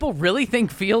 people really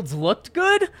think Fields looked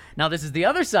good? Now, this is the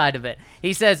other side of it.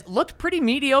 He says, looked pretty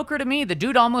mediocre to me. The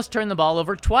dude almost turned the ball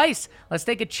over twice. Let's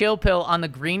take a chill pill on the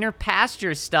greener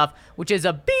pastures stuff, which is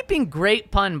a beeping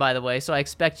great pun, by the way, so I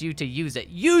expect you to use it.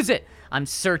 Use it! I'm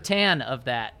Surtain of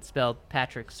that, spelled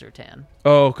Patrick Surtain.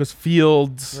 Oh, because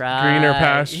Fields, greener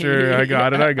pasture. I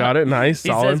got it. Nice,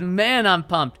 solid. He says, man, I'm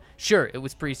pumped. Sure, it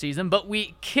was preseason, but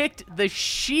we kicked the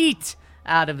sheet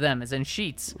out of them, as in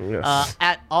sheets, yes.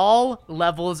 At all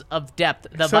levels of depth.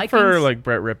 The Except Vikings, for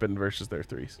Brett Rippon versus their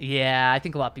threes. Yeah, I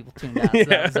think a lot of people tuned out, so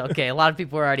that was okay. A lot of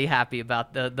people were already happy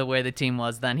about the way the team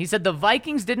was then. He said the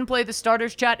Vikings didn't play the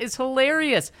starters chat is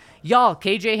hilarious. Y'all,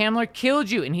 KJ Hamler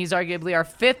killed you, and he's arguably our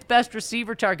 5th best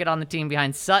receiver target on the team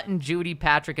behind Sutton, Judy,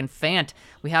 Patrick, and Fant.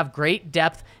 We have great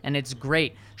depth, and it's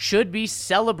great. Should be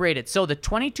celebrated. So the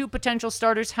 22 potential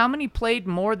starters, how many played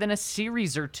more than a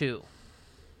series or two?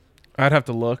 I'd have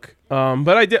to look.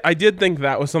 But I did think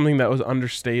that was something that was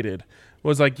understated.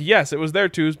 Was yes, it was their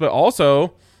twos, but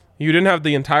also you didn't have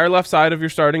the entire left side of your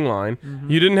starting line. Mm-hmm.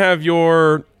 You didn't have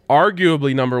your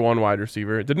arguably number 1 wide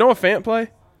receiver. Did Noah Fant play?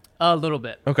 A little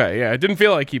bit. Okay, yeah, it didn't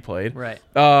feel like he played. Right.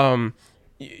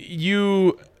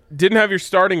 You didn't have your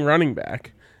starting running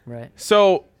back. Right.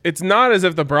 So it's not as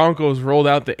if the Broncos rolled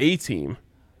out the A-team.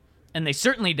 And they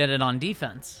certainly did it on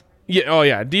defense. Yeah. Oh,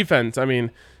 yeah. Defense. I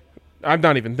mean, I'm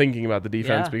not even thinking about the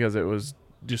defense because it was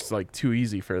just too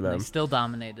easy for them. They still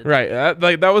dominated. Right.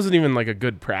 That wasn't even a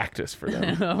good practice for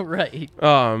them. Right.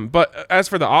 But as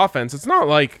for the offense, it's not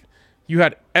like you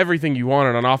had everything you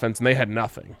wanted on offense, and they had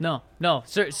nothing. No,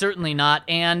 certainly not.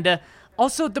 And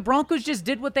also, the Broncos just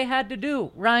did what they had to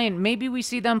do. Ryan, maybe we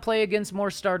see them play against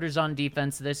more starters on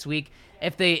defense this week.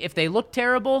 If they look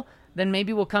terrible, then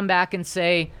maybe we'll come back and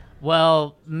say,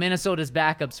 well, Minnesota's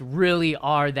backups really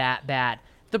are that bad.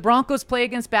 If the Broncos play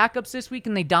against backups this week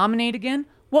and they dominate again,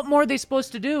 what more are they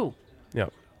supposed to do? Yeah.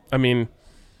 I mean,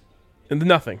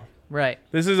 nothing. Right.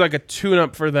 This is like a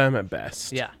tune-up for them at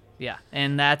best. Yeah.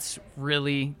 And that's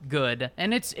really good.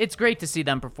 And it's great to see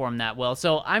them perform that well.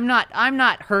 So I'm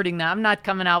not hurting them. I'm not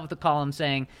coming out with a column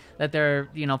saying that they're,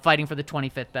 fighting for the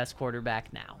 25th best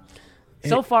quarterback now.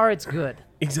 So far it's good.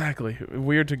 Exactly.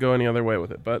 Weird to go any other way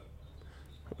with it, but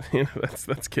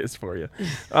that's Kiss for you.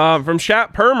 From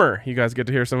Shat Permer, you guys get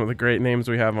to hear some of the great names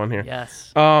we have on here.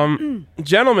 Yes.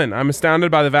 Gentlemen, I'm astounded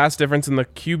by the vast difference in the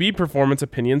QB performance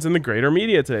opinions in the greater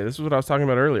media today. This is what I was talking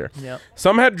about earlier. Yep.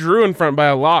 Some had Drew in front by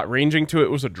a lot, ranging to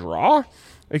it was a draw.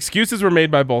 Excuses were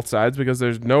made by both sides because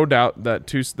there's no doubt that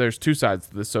there's two sides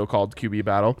to this so-called QB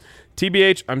battle.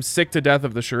 TBH, I'm sick to death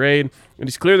of the charade. It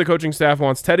is clear the coaching staff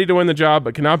wants Teddy to win the job,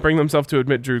 but cannot bring themselves to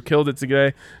admit Drew killed it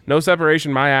today. No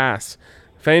separation, my ass.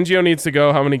 Fangio needs to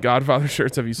go. How many Godfather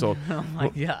shirts have you sold? Oh my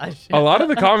gosh. A lot of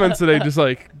the comments today just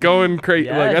like going crazy,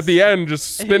 Yes. like at the end,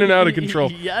 just spinning out of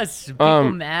control. Yes.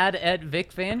 People mad at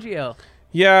Vic Fangio.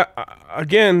 Yeah,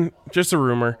 again, just a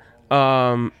rumor.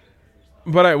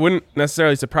 But it wouldn't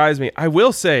necessarily surprise me. I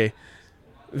will say,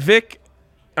 Vic,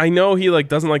 I know he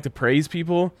doesn't like to praise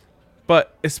people,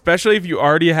 but especially if you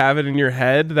already have it in your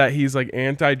head that he's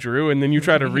anti-Drew, and then you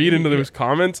try to read into those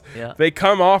comments, they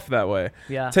come off that way.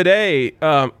 Yeah. Today,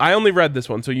 I only read this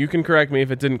one, so you can correct me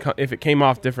if it came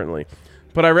off differently.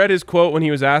 But I read his quote when he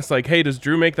was asked, hey, does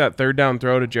Drew make that third down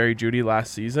throw to Jerry Jeudy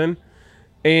last season?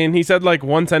 And he said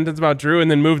one sentence about Drew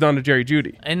and then moved on to Jerry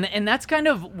Jeudy. And that's kind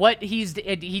of what he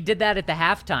did that at the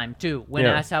halftime too, when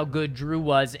asked how good Drew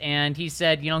was. And he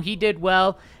said, he did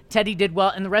well, Teddy did well,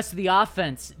 and the rest of the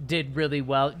offense did really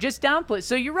well. Just downplay.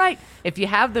 So you're right. If you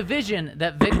have the vision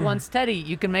that Vic wants Teddy,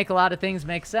 you can make a lot of things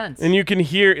make sense. And you can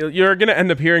hear, you're going to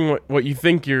end up hearing what you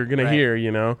think you're going to hear,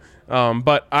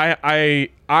 But I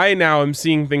now am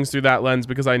seeing things through that lens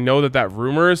because I know that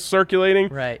rumor is circulating.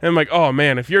 Right. And I'm like, oh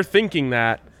man, if you're thinking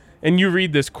that and you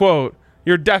read this quote,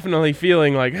 you're definitely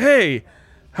feeling hey,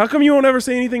 how come you won't ever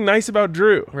say anything nice about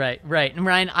Drew? Right. And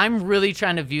Ryan, I'm really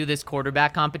trying to view this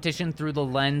quarterback competition through the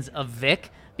lens of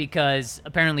Vic, because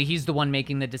apparently he's the one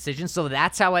making the decision. So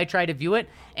that's how I try to view it.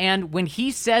 And when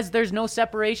he says there's no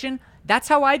separation, that's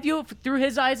how I view it through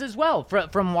his eyes as well.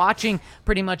 From watching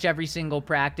pretty much every single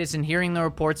practice and hearing the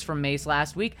reports from Mace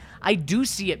last week, I do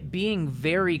see it being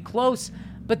very close.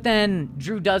 But then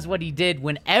Drew does what he did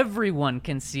when everyone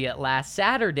can see it last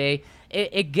Saturday.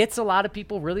 It gets a lot of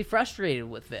people really frustrated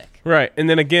with Vic. Right. And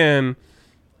then again,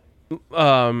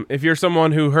 if you're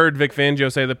someone who heard Vic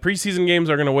Fangio say the preseason games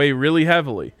are going to weigh really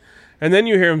heavily, and then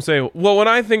you hear him say, well, when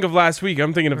I think of last week,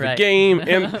 I'm thinking of the game.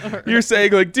 And you're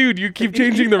saying, dude, you keep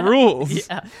changing the rules.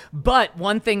 Yeah. But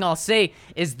one thing I'll say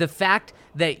is the fact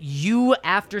that you,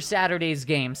 after Saturday's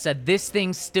game, said this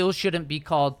thing still shouldn't be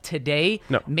called today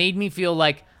made me feel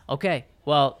okay,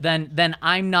 well, then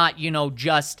I'm not,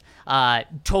 just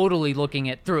totally looking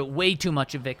at through it way too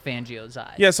much of Vic Fangio's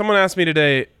eyes. Yeah, someone asked me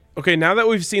today, okay, now that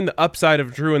we've seen the upside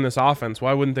of Drew in this offense,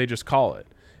 why wouldn't they just call it?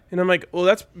 And I'm like, well,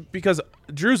 that's because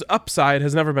Drew's upside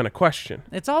has never been a question.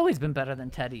 It's always been better than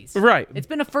Teddy's. Right. It's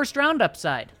been a first-round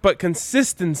upside. But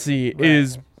consistency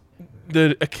is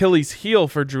the Achilles heel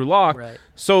for Drew Lock. Right.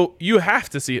 So you have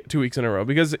to see it 2 weeks in a row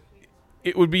because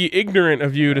it would be ignorant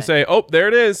of you to say, oh, there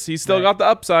it is. He's still got the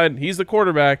upside. He's the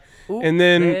quarterback. Ooh, and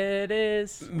then it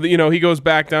is. He goes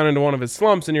back down into one of his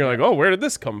slumps and you're like, oh, where did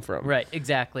this come from? Right,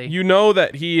 exactly. You know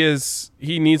that he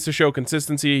needs to show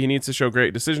consistency. He needs to show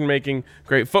great decision-making,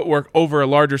 great footwork over a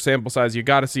larger sample size. You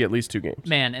got to see at least 2 games.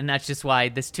 Man, and that's just why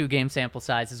this 2-game sample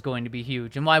size is going to be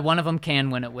huge and why one of them can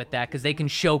win it with that, because they can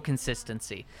show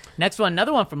consistency. Next one,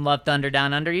 another one from Love Thunder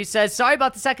Down Under. He says, sorry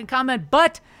about the second comment,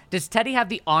 but does Teddy have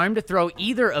the arm to throw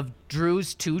either of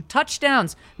Drew's 2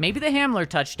 touchdowns? Maybe the Hamler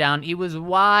touchdown. He was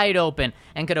wide open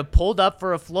and could have pulled up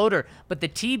for a floater, but the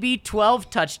TB12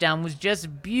 touchdown was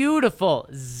just beautiful.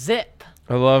 Zip.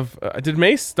 I love did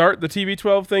Mace start the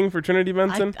TB12 thing for Trinity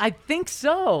Benson? I think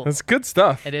so. That's good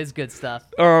stuff. It is good stuff.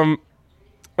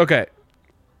 Okay.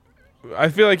 I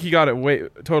feel like he got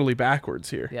it totally backwards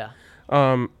here. Yeah.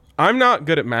 I'm not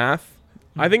good at math.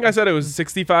 I think I said it was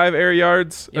 65 air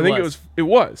yards. I think it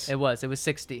was. It was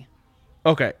 60.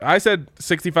 Okay. I said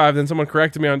 65, then someone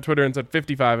corrected me on Twitter and said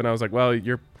 55, and I was like, well,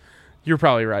 you're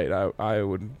probably right. I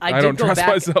don't trust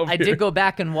myself I here. did go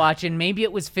back and watch, and maybe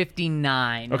it was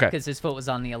 59 Okay. because his foot was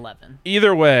on the 11.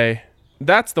 Either way,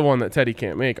 That's the one that Teddy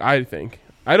can't make, I think.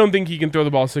 I don't think he can throw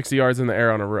the ball 60 yards in the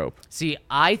air on a rope. See,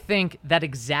 I think that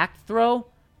exact throw,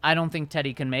 I don't think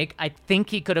Teddy can make. I think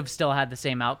he could have still had the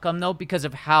same outcome, though, because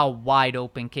of how wide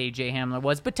open KJ Hamler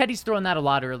was. But Teddy's throwing that a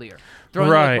lot earlier. Throwing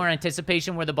Right. with more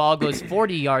anticipation where the ball goes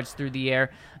 40 yards through the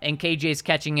air, and KJ's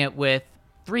catching it with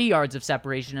 3 yards of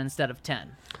separation instead of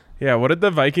 10. Yeah, what did the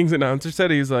Vikings announcer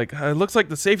said? He's like, it looks like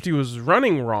the safety was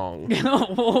running wrong.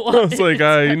 I was like,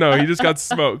 he just got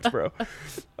smoked, bro.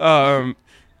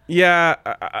 Yeah,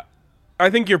 I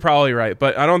think you're probably right,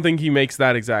 but I don't think he makes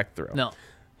that exact throw. No.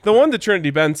 The one to Trinity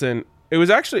Benson, it was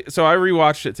actually, so I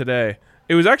rewatched it today.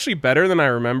 It was actually better than I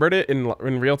remembered it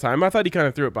in real time. I thought he kind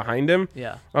of threw it behind him.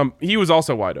 Yeah. He was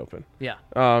also wide open. Yeah.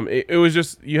 It was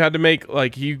just, you had to make,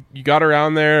 like, you got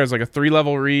around there. It was like a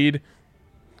 3-level read.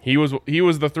 He was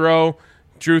the throw.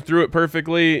 Drew threw it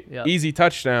perfectly. Yep. Easy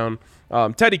touchdown.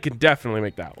 Teddy can definitely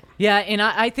make that one. Yeah, and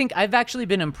I think I've actually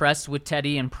been impressed with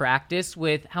Teddy in practice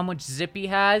with how much zip he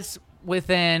has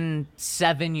within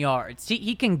 7 yards.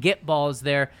 He can get balls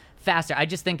there faster. I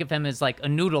just think of him as like a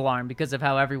noodle arm because of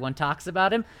how everyone talks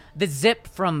about him. The zip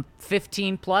from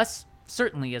 15 plus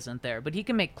certainly isn't there, but he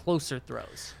can make closer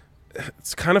throws.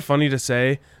 It's kind of funny to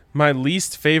say. My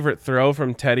least favorite throw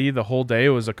from Teddy the whole day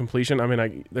was a completion. I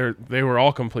mean, they were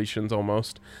all completions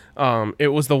almost.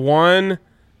 It was the one,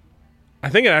 I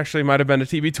think it actually might have been a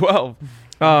TB12.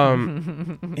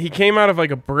 He came out of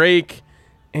like a break,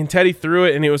 and Teddy threw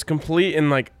it, and it was complete,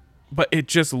 and but it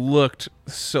just looked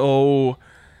so,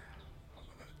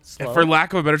 Slow. for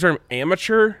lack of a better term,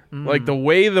 amateur. Like the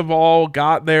way the ball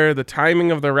got there, the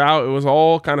timing of the route, it was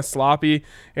all kind of sloppy,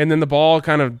 and then the ball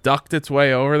kind of ducked its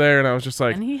way over there, and I was just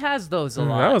like, And he has those a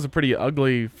lot. that was a pretty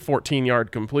ugly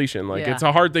 14-yard completion. Like, Yeah. it's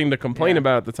a hard thing to complain Yeah.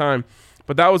 about at the time.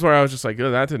 But that was where I was just like,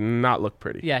 oh, that did not look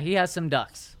pretty. Yeah, he has some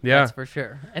ducks. Yeah. That's for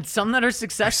sure. And some that are I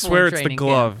successful swear in it's the training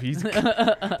glove. He's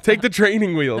take the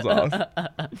training wheels off.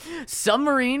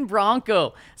 Submarine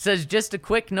Bronco says, just a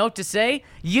quick note to say,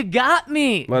 you got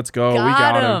me. Let's go. We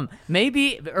got him.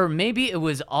 Maybe it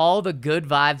was all the good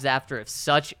vibes after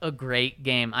such a great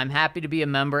game. I'm happy to be a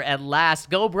member at last.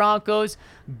 Go Broncos.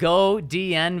 Go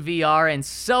DNVR. And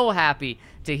so happy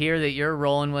to hear that you're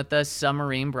rolling with us,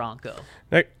 Submarine Bronco.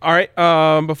 All right.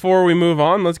 Before we move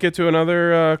on, let's get to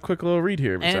another quick little read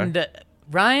here. And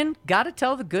Ryan, got to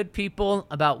tell the good people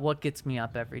about what gets me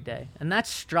up every day. And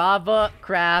that's Strava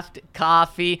Craft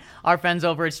Coffee. Our friends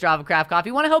over at Strava Craft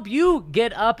Coffee want to help you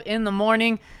get up in the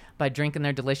morning by drinking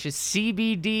their delicious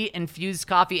CBD-infused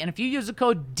coffee. And if you use the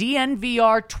code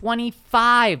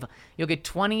DNVR25, you'll get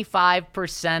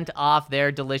 25% off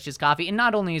their delicious coffee. And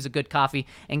not only is it good coffee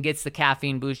and gets the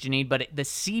caffeine boost you need, but the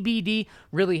CBD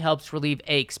really helps relieve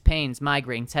aches, pains,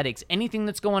 migraines, headaches, anything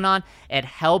that's going on. It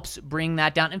helps bring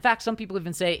that down. In fact, some people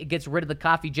even say it gets rid of the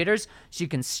coffee jitters, so you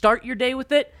can start your day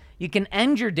with it, you can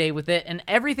end your day with it, and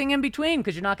everything in between,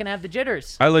 because you're not going to have the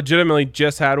jitters. I legitimately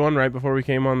just had one right before we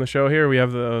came on the show here. We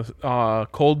have the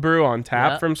cold brew on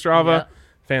tap from Strava. Yep.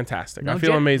 Fantastic. I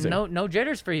feel amazing. No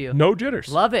jitters for you. No jitters.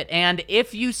 Love it. And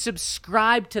if you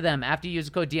subscribe to them after you use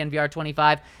the code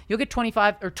DNVR25, you'll get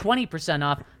 25 or 20%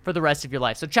 off for the rest of your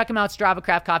life. So check them out, Strava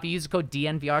Craft Coffee. Use the code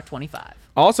DNVR25.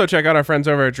 Also, check out our friends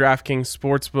over at DraftKings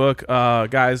Sportsbook.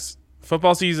 Guys,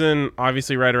 football season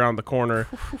obviously right around the corner.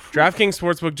 DraftKings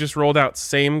Sportsbook just rolled out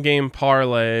same-game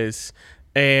parlays,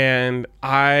 and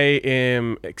I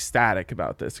am ecstatic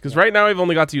about this because right now I've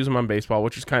only got to use them on baseball,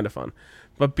 which is kind of fun.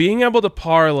 But being able to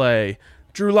parlay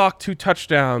Drew Lock 2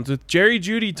 touchdowns, with Jerry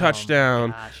Jeudy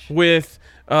touchdown, with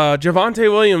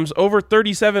Javonte Williams over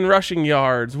 37 rushing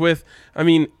yards, with, I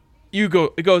mean,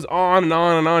 it goes on and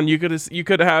on and on. You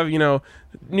could have, New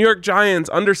York Giants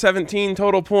under 17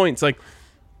 total points. Like,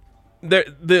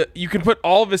 you can put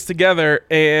all of this together,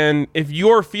 and if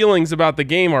your feelings about the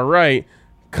game are right,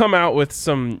 come out with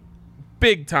some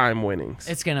big time winnings.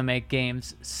 It's going to make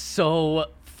games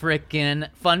so freaking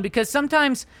fun because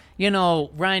sometimes,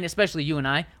 Ryan, especially you and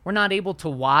I, we're not able to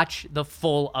watch the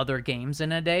full other games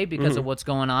in a day because of what's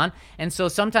going on. And so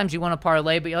sometimes you want to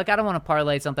parlay, but you're like, I don't want to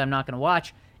parlay something I'm not going to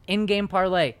watch. In-game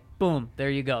parlay. Boom, there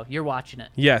you go. You're watching it.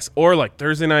 Yes, or like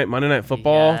Thursday night, Monday night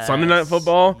football, Sunday night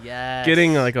football. Yes.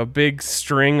 Getting like a big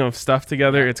string of stuff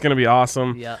together. It's going to be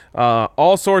awesome. Yep.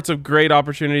 All sorts of great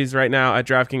opportunities right now at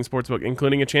DraftKings Sportsbook,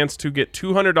 including a chance to get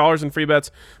 $200 in free bets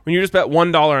when you just bet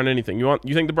 $1 on anything. You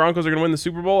think the Broncos are going to win the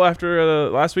Super Bowl after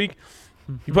last week?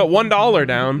 You put $1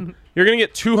 down, you're going to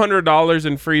get $200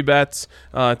 in free bets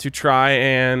to try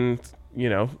and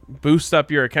boost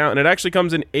up your account. And it actually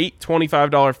comes in 8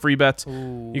 $25 free bets.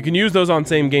 Ooh. You can use those on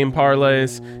same game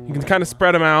parlays. You can kind of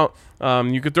spread them out.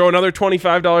 You could throw another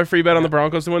 $25 free bet on the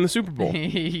Broncos to win the Super Bowl.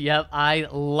 Yep, I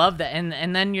love that.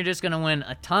 And then you're just going to win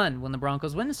a ton when the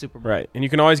Broncos win the Super Bowl. Right. And you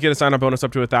can always get a sign-up bonus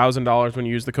up to $1,000 when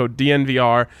you use the code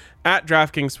DNVR at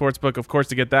DraftKings Sportsbook. Of course,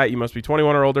 to get that, you must be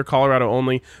 21 or older, Colorado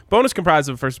only. Bonus comprised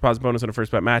of a first deposit bonus and a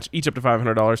first bet match, each up to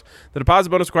 $500. The deposit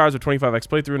bonus requires a 25x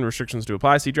playthrough and restrictions to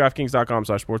apply. See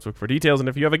DraftKings.com/sportsbook for details. And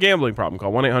if you have a gambling problem,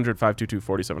 call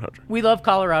 1-800-522-4700. We love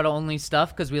Colorado only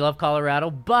stuff because we love Colorado,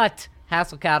 but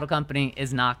Hassel Cattle Company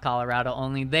is not Colorado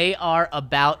only. They are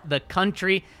about the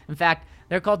country. In fact,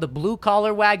 they're called the Blue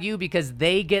Collar Wagyu because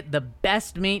they get the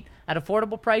best meat at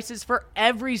affordable prices for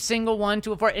every single one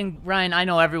to afford. And Ryan, I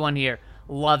know everyone here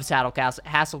loves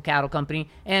Hassel Cattle Company,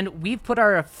 and we've put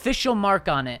our official mark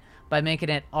on it by making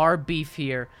it our beef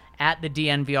here at the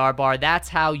DNVR bar. That's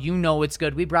how you know it's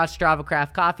good. We brought Strava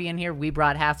Craft Coffee in here. We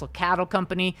brought Hassel Cattle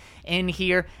Company in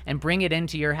here and bring it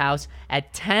into your house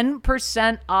at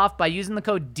 10% off by using the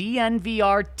code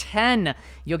DNVR10.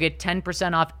 You'll get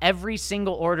 10% off every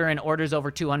single order, and orders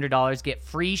over $200 get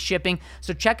free shipping.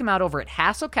 So check them out over at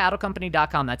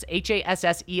HasselCattleCompany.com. That's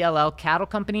HASSELL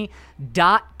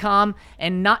CattleCompany.com.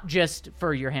 And not just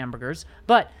for your hamburgers,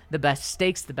 but the best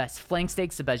steaks, the best flank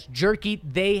steaks, the best jerky.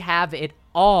 They have it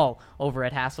all over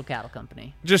at Hassel Cattle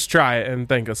Company. Just try it and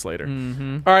thank us later.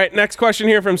 All right, next question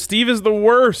here from Steve is the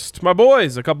worst. My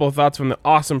boys, a couple of thoughts from the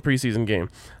awesome preseason game.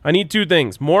 I need two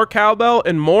things: more cowbell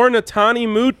and more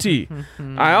Netani Muti.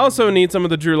 I also need some of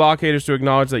the Drew Lock haters to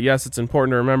acknowledge that, yes, it's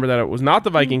important to remember that it was not the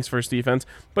Vikings' first defense,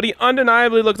 but he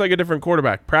undeniably looked like a different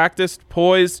quarterback. Practiced,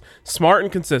 poised, smart,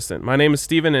 and consistent. My name is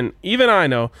Steven, and even I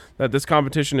know that this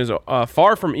competition is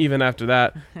far from even after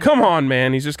that. Come on,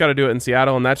 man. He's just got to do it in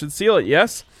Seattle, and that should seal it. Yes?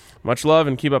 Much love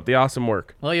and keep up the awesome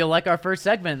work. Well, you'll like our first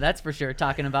segment, that's for sure,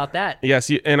 talking about that.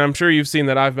 Yes, and I'm sure you've seen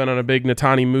that I've been on a big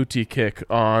Netani Muti kick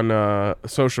on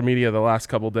social media the last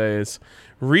couple days.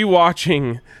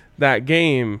 Rewatching that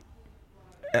game,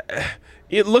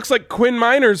 it looks like Quinn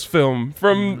Miner's film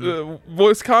from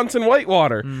Wisconsin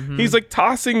Whitewater. He's like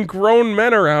tossing grown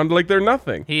men around like they're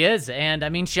nothing. He is, and I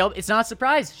mean, it's not a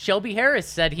surprise. Shelby Harris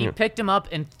said he picked him up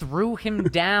and threw him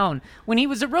down when he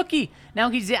was a rookie. Now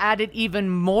he's added even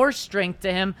more strength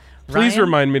to him. Please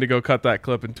remind me to go cut that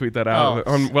clip and tweet that out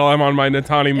while I'm on my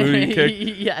Netani Muti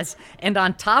kick. Yes, and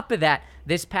on top of that,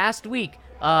 this past week,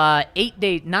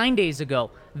 9 days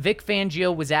ago, Vic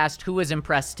Fangio was asked who has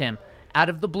impressed him. Out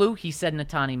of the blue, he said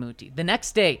Netani Muti. The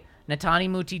next day, Netani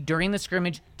Muti, during the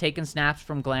scrimmage, taking snaps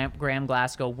from Graham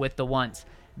Glasgow with the ones.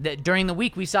 During the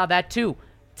week, we saw that too.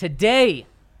 Today,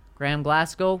 Graham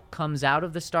Glasgow comes out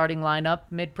of the starting lineup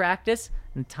mid-practice,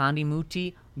 and Netani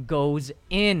Muti goes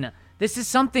in. This is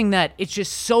something that it's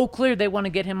just so clear they want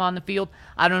to get him on the field.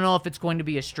 I don't know if it's going to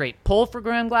be a straight pull for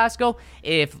Graham Glasgow.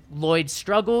 If Lloyd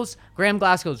struggles, Graham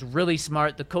Glasgow's really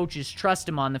smart. The coaches trust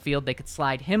him on the field. They could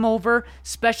slide him over,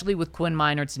 especially with Quinn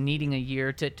Meinerz needing a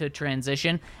year to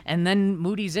transition. And then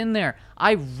Moody's in there.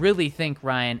 I really think,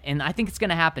 Ryan, and I think it's going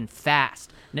to happen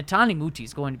fast, Netani Muti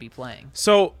is going to be playing.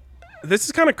 So this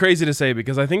is kind of crazy to say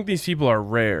because I think these people are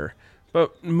rare.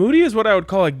 But Muti is what I would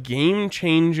call a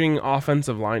game-changing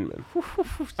offensive lineman.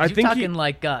 You're talking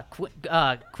like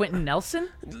Quentin Nelson?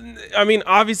 I mean,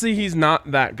 obviously he's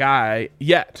not that guy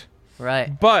yet.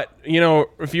 Right. But,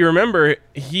 if you remember,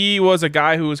 he was a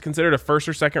guy who was considered a first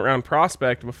or second round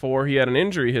prospect before he had an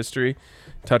injury history.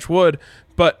 Touch wood.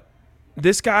 But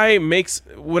this guy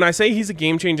when I say he's a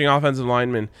game-changing offensive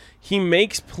lineman, he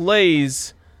makes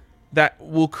plays that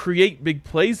will create big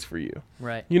plays for you.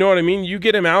 Right. You know what I mean? You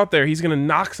get him out there, he's going to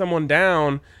knock someone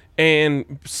down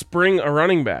and spring a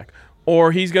running back.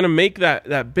 Or he's going to make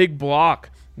that big block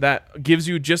that gives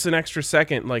you just an extra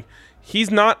second. Like, he's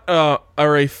not a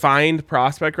refined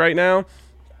prospect right now,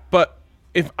 but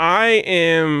if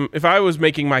I was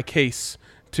making my case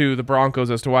to the Broncos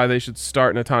as to why they should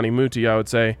start Netani Muti, I would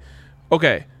say,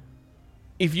 okay,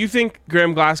 if you think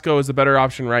Graham Glasgow is the better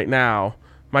option right now,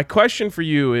 my question for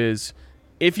you is,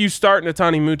 if you start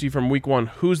Netani Muti from week 1,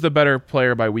 who's the better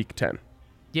player by week 10?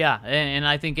 Yeah, and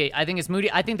I think it's Muti.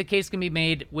 I think the case can be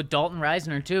made with Dalton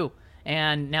Reisner too.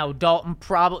 And now Dalton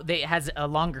probably has a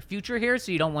longer future here,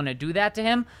 so you don't want to do that to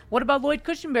him. What about Lloyd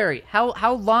Cushenberry?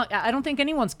 How long? I don't think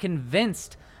anyone's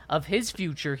convinced of his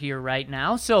future here right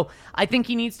now. So I think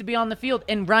he needs to be on the field.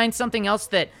 And Ryan, something else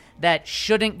that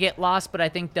shouldn't get lost, but I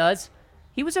think does.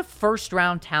 He was a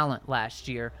first-round talent last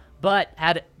year, but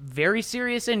had very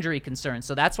serious injury concerns.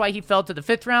 So that's why he fell to the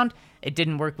 5th round. It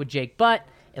didn't work with Jake Butt.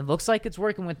 It looks like it's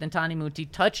working with Netani Muti.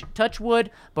 Touch wood,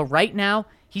 but right now,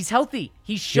 he's healthy.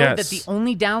 He showed that the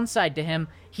only downside to him,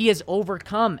 he has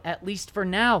overcome, at least for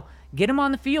now. Get him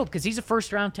on the field because he's a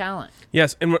first-round talent.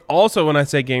 Yes, and also when I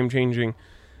say game-changing,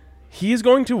 he is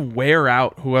going to wear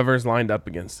out whoever's lined up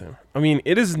against him. I mean,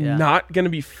 it is not going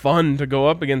to be fun to go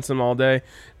up against him all day.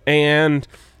 And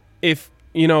if,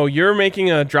 you're making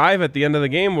a drive at the end of the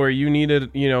game where you need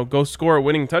to, go score a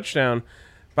winning touchdown,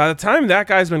 by the time that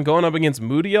guy's been going up against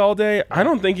Moody all day, I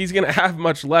don't think he's going to have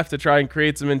much left to try and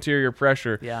create some interior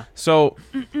pressure. Yeah. So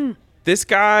this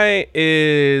guy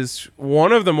is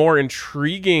one of the more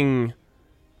intriguing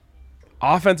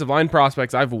offensive line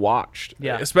prospects I've watched,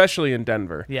 especially in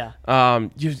Denver. Yeah.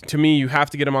 To me, you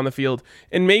have to get him on the field.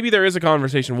 And maybe there is a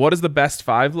conversation. What does the best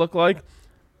 5 look like?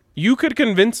 You could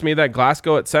convince me that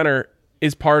Glasgow at center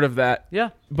is part of that. Yeah.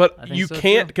 But you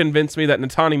can't convince me that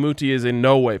Netani Muti is in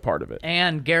no way part of it.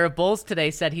 And Garrett Bowles today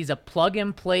said he's a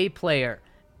plug-and-play player,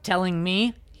 telling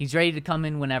me he's ready to come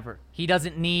in whenever. He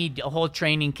doesn't need a whole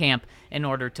training camp in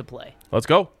order to play. Let's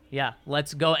go. Yeah,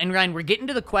 let's go. And Ryan, we're getting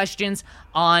to the questions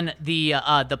on the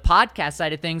podcast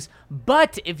side of things.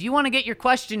 But if you want to get your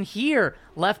question here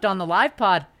left on the live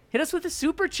pod, hit us with a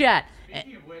super chat.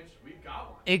 Speaking of which, we've got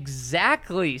one.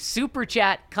 Exactly. Super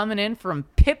chat coming in from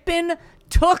Pippin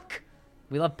Took.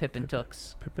 We love Pippin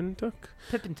Tooks. Pippin Took?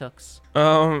 Pippin Tooks.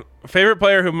 Favorite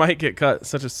player who might get cut.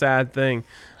 Such a sad thing.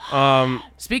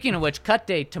 Speaking of which, cut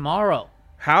day tomorrow.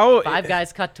 How 5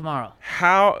 guys cut tomorrow.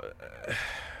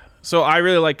 So I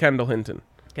really like Kendall Hinton.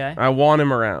 Okay. I want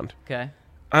him around. Okay.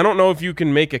 I don't know if you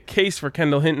can make a case for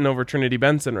Kendall Hinton over Trinity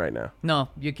Benson right now. No,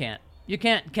 you can't. You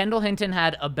can't. Kendall Hinton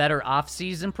had a better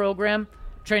off-season program.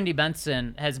 Trinity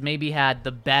Benson has maybe had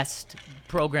the best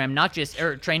program,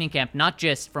 training camp, not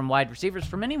just from wide receivers,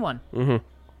 from anyone. Mm-hmm.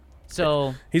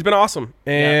 So he's been awesome.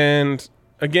 And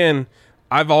again,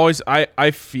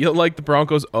 I feel like the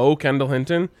Broncos owe Kendall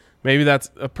Hinton. Maybe that's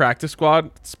a practice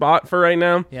squad spot for right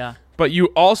now. Yeah. But you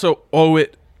also owe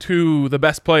it to the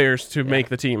best players to make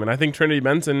the team. And I think Trinity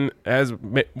Benson has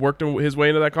worked his way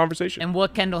into that conversation. And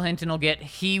what Kendall Hinton will get,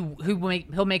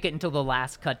 he'll make it until the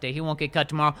last cut day. He won't get cut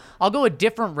tomorrow. I'll go a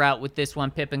different route with this one,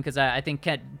 Pippin, because I think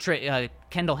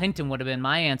Kendall Hinton would have been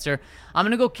my answer. I'm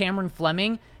going to go Cameron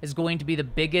Fleming is going to be the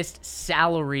biggest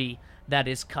salary that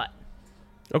is cut.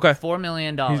 Okay. $4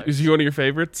 million. Is he one of your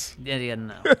favorites? Yeah,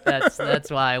 no.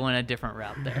 That's why I went a different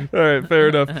route there. All right, fair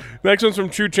enough. Next one's from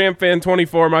True Champ Fan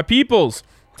 24. My peoples.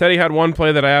 Teddy had one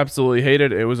play that I absolutely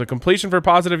hated. It was a completion for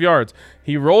positive yards.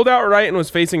 He rolled out right and was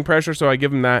facing pressure, so I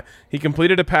give him that. He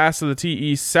completed a pass to the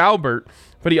TE Salbert,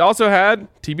 but he also had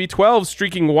TB12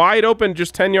 streaking wide open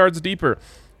just 10 yards deeper.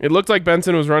 It looked like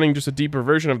Benson was running just a deeper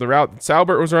version of the route that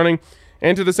Salbert was running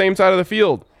and to the same side of the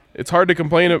field. It's hard to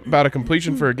complain about a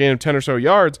completion for a gain of 10 or so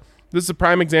yards. This is a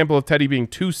prime example of Teddy being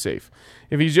too safe.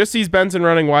 If he just sees Benson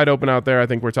running wide open out there, I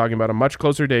think we're talking about a much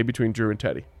closer day between Drew and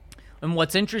Teddy. And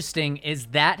what's interesting is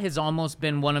that has almost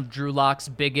been one of Drew Lock's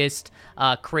biggest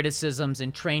criticisms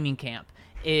in training camp,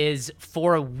 is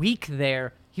for a week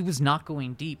there, he was not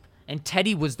going deep. And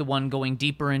Teddy was the one going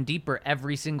deeper and deeper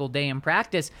every single day in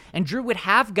practice. And Drew would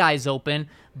have guys open,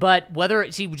 but whether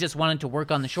he just wanted to work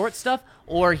on the short stuff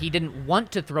or he didn't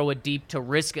want to throw it deep to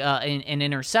risk an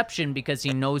interception because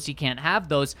he knows he can't have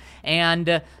those.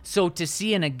 And so to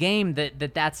see in a game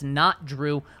that's not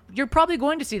Drew, you're probably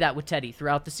going to see that with Teddy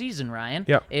throughout the season, Ryan.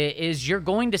 Yeah. Is you're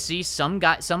going to see some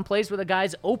plays where the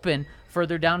guy's open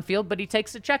further downfield, but he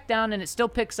takes the check down and it still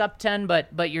picks up 10,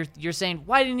 but you're saying,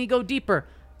 why didn't he go deeper?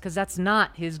 Because that's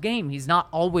not his game. He's not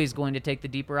always going to take the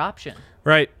deeper option.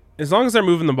 Right. As long as they're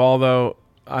moving the ball, though,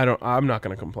 I'm not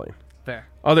going to complain. Fair.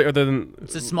 Other than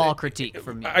it's a small critique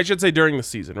from me. I should say during the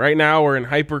season. Right now, we're in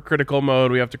hypercritical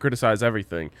mode. We have to criticize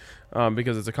everything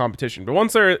because it's a competition. But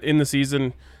once they're in the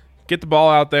season, get the ball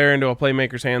out there into a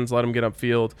playmaker's hands, let him get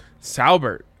upfield.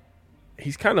 Salbert,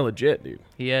 he's kind of legit, dude.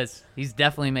 He is. He's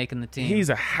definitely making the team.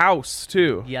 He's a house,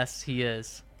 too. Yes, he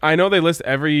is. I know they list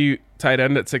every tight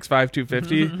end at 6'5",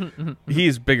 250.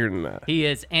 He's bigger than that. He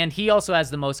is. And he also has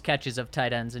the most catches of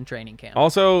tight ends in training camp.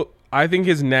 Also, I think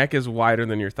his neck is wider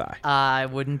than your thigh. I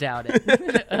wouldn't doubt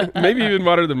it. Maybe even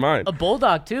wider than mine. A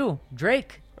bulldog, too.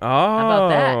 Drake. Oh, how about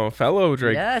that? Fellow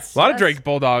Drake. Yes. A lot of Drake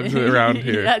Bulldogs around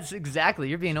here. Yes, exactly.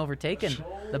 You're being overtaken.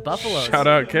 The Buffaloes. Shout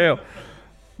out, Kale.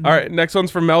 All right, next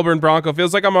one's from Melbourne Bronco.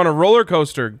 Feels like I'm on a roller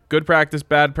coaster. Good practice,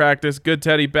 good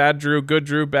Teddy, bad Drew, good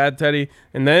Drew, bad Teddy,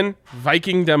 and then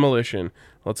Viking demolition.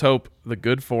 Let's hope the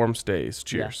good form stays.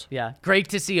 Cheers. Yeah. Great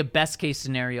to see a best-case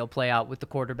scenario play out with the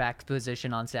quarterback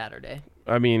position on Saturday.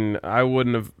 I mean, I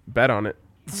wouldn't have bet on it.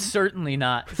 Certainly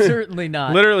not. Certainly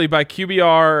not. Literally, by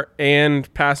QBR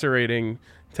and passer rating,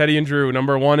 Teddy and Drew,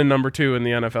 number 1 and number 2 in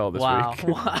the NFL this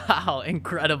week. Wow,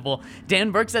 incredible.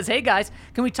 Dan Burke says, hey guys,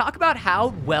 can we talk about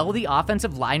how well the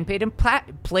offensive line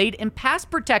played in pass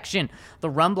protection? The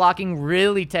run blocking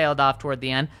really tailed off toward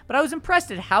the end, but I was impressed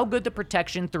at how good the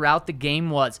protection throughout the game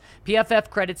was. PFF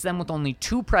credits them with only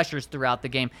 2 pressures throughout the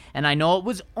game, and I know it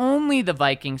was only the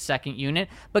Vikings second unit,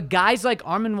 but guys like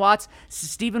Armon Watts,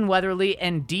 Stephen Weatherly,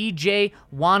 and DJ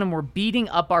Wanham were beating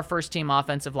up our first team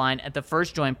offensive line at the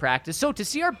first joint practice, so to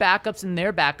see our backups and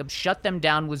their backups shut them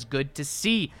down was good to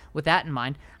see. With that in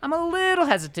mind, I'm a little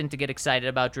hesitant to get excited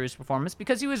about Drew's performance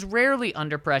because he was rarely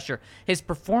under pressure. His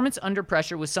performance under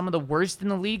pressure was some of the worst in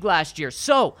the league last year,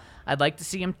 so I'd like to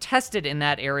see him tested in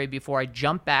that area before I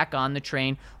jump back on the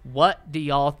train. What do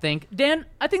y'all think? Dan,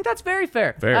 I think that's very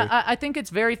fair. I think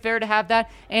it's very fair to have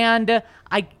that, and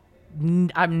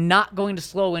I'm not going to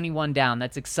slow anyone down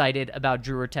that's excited about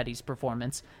Drew or Teddy's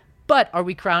performance. But are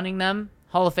we crowning them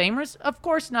Hall of Famers? Of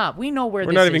course not. We know where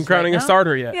this is. We're not even crowning a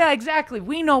starter yet. Yeah, exactly.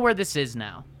 We know where this is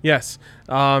now. Yes.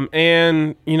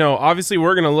 And, obviously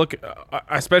we're going to look,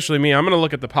 especially me, I'm going to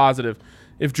look at the positive.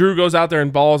 If Drew goes out there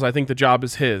and balls, I think the job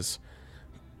is his.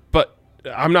 But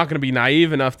I'm not going to be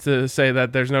naive enough to say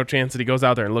that there's no chance that he goes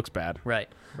out there and looks bad. Right.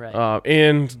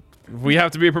 And we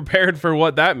have to be prepared for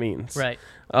what that means. Right.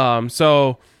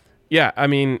 So, yeah, I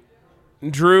mean,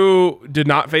 Drew did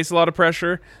not face a lot of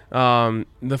pressure.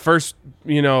 The first,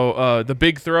 the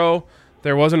big throw,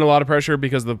 there wasn't a lot of pressure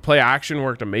because the play action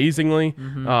worked amazingly.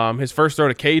 Mm-hmm. His first throw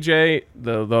to KJ,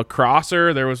 the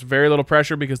crosser, there was very little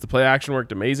pressure because the play action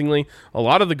worked amazingly. A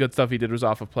lot of the good stuff he did was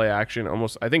off of play action.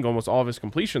 I think almost all of his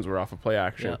completions were off of play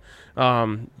action.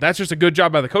 Yeah. That's just a good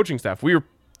job by the coaching staff. We were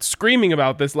screaming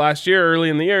about this last year early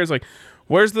in the year. It's like,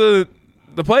 where's the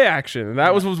play action?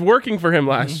 That was working for him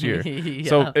last year. Yeah.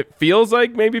 So it feels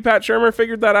like maybe Pat Shurmur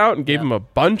figured that out and gave him a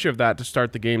bunch of that to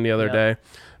start the game the other day.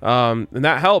 And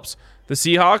that helps. The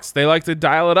Seahawks, they like to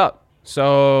dial it up.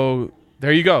 So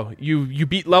there you go. You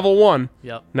beat level 1.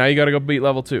 Yep. Now you got to go beat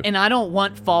level 2. And I don't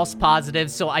want false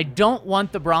positives, so I don't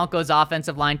want the Broncos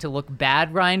offensive line to look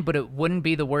bad, Ryan, but it wouldn't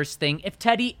be the worst thing if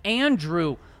Teddy and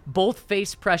Drew both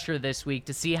face pressure this week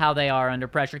to see how they are under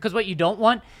pressure. Because what you don't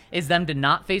want is them to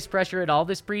not face pressure at all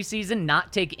this preseason,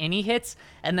 not take any hits,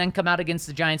 and then come out against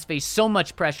the Giants, face so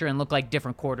much pressure and look like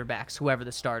different quarterbacks, whoever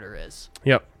the starter is.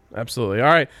 Yep, absolutely. All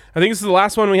right, I think this is the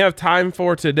last one we have time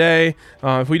for today.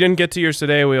 If we didn't get to yours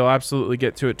today, we'll absolutely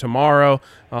get to it tomorrow.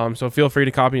 So feel free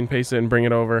to copy and paste it and bring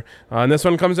it over. And this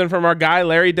one comes in from our guy,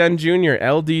 Larry Den Jr.,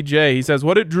 LDJ. He says,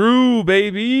 "What it Drew,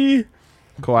 baby?"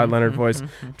 Kawhi Leonard voice.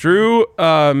 Drew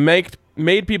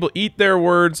made people eat their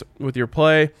words with your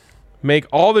play. Make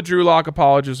all the Drew Lock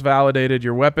apologists validated.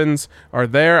 Your weapons are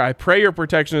there. I pray your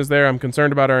protection is there. I'm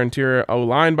concerned about our interior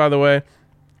O-line, by the way.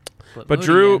 But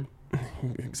Drew,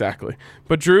 exactly.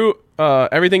 But Drew,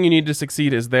 everything you need to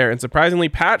succeed is there. And surprisingly,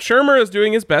 Pat Shurmur is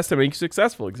doing his best to make you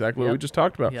successful. Exactly what we just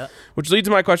talked about. Yep. Which leads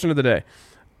to my question of the day.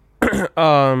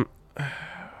 I'm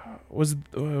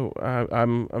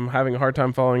having a hard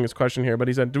time following his question here, but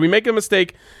he said, do we make a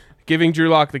mistake giving Drew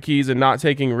Lock the keys and not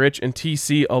taking Rich and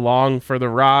TC along for the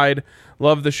ride?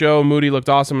 Love the show. Moody looked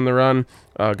awesome in the run.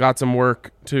 Got some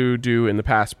work to do in the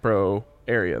pass pro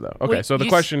area, though. Okay, so the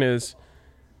question is,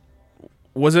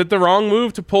 was it the wrong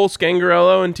move to pull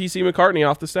Scangarello and TC McCartney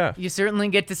off the staff? You certainly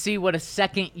get to see what a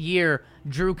second year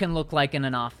Drew can look like in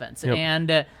an offense. Yep.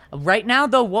 And right now,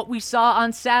 though, what we saw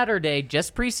on Saturday,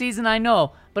 just preseason, I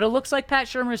know, but it looks like Pat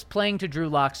Shurmur is playing to Drew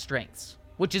Lock's strengths,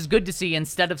 which is good to see,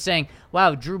 instead of saying,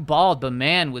 wow, Drew balled, but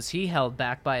man, was he held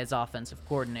back by his offensive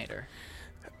coordinator.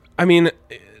 I mean,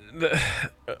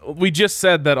 we just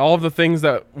said that all of the things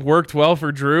that worked well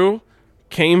for Drew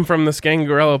came from the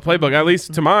Scangarello playbook, at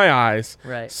least to my eyes.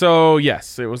 Right. So,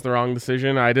 yes, it was the wrong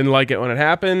decision. I didn't like it when it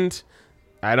happened.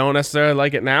 I don't necessarily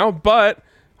like it now, but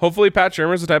hopefully Pat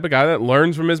Shurmur is the type of guy that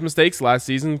learns from his mistakes last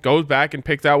season, goes back and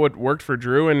picked out what worked for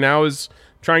Drew, and now is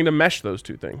trying to mesh those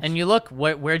two things. And you look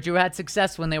where Drew had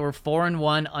success when they were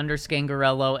 4-1 under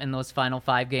Scangarello in those final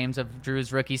 5 games of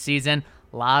Drew's rookie season.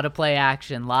 A lot of play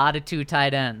action, a lot of 2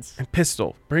 tight ends. And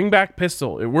Pistol. Bring back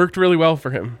Pistol. It worked really well for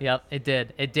him. Yep, it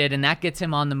did. It did, and that gets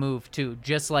him on the move, too,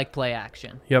 just like play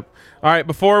action. Yep. All right,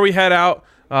 before we head out,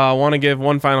 I want to give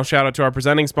one final shout out to our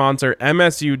presenting sponsor,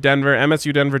 MSU Denver.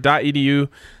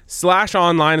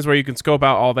 msudenver.edu/online is where you can scope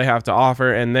out all they have to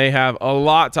offer, and they have a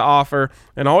lot to offer.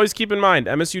 And always keep in mind,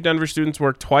 MSU Denver students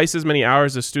work twice as many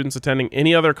hours as students attending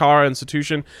any other Colorado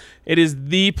institution. It is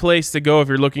the place to go if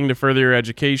you're looking to further your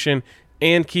education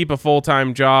and keep a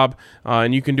full-time job,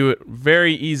 and you can do it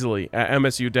very easily at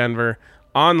MSU Denver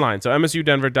online. So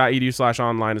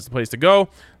msudenver.edu/online is the place to go.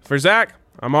 For Zach,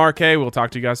 I'm RK. We'll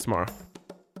talk to you guys tomorrow.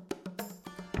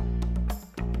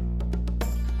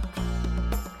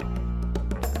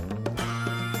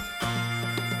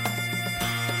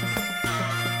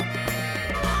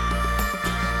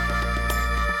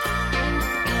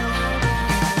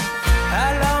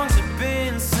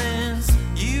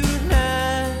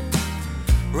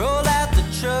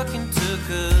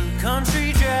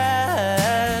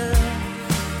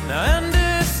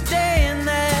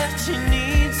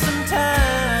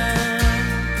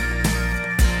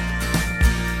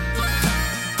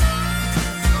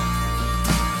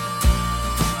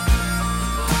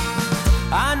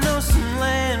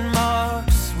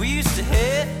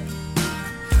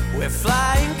 butterfly.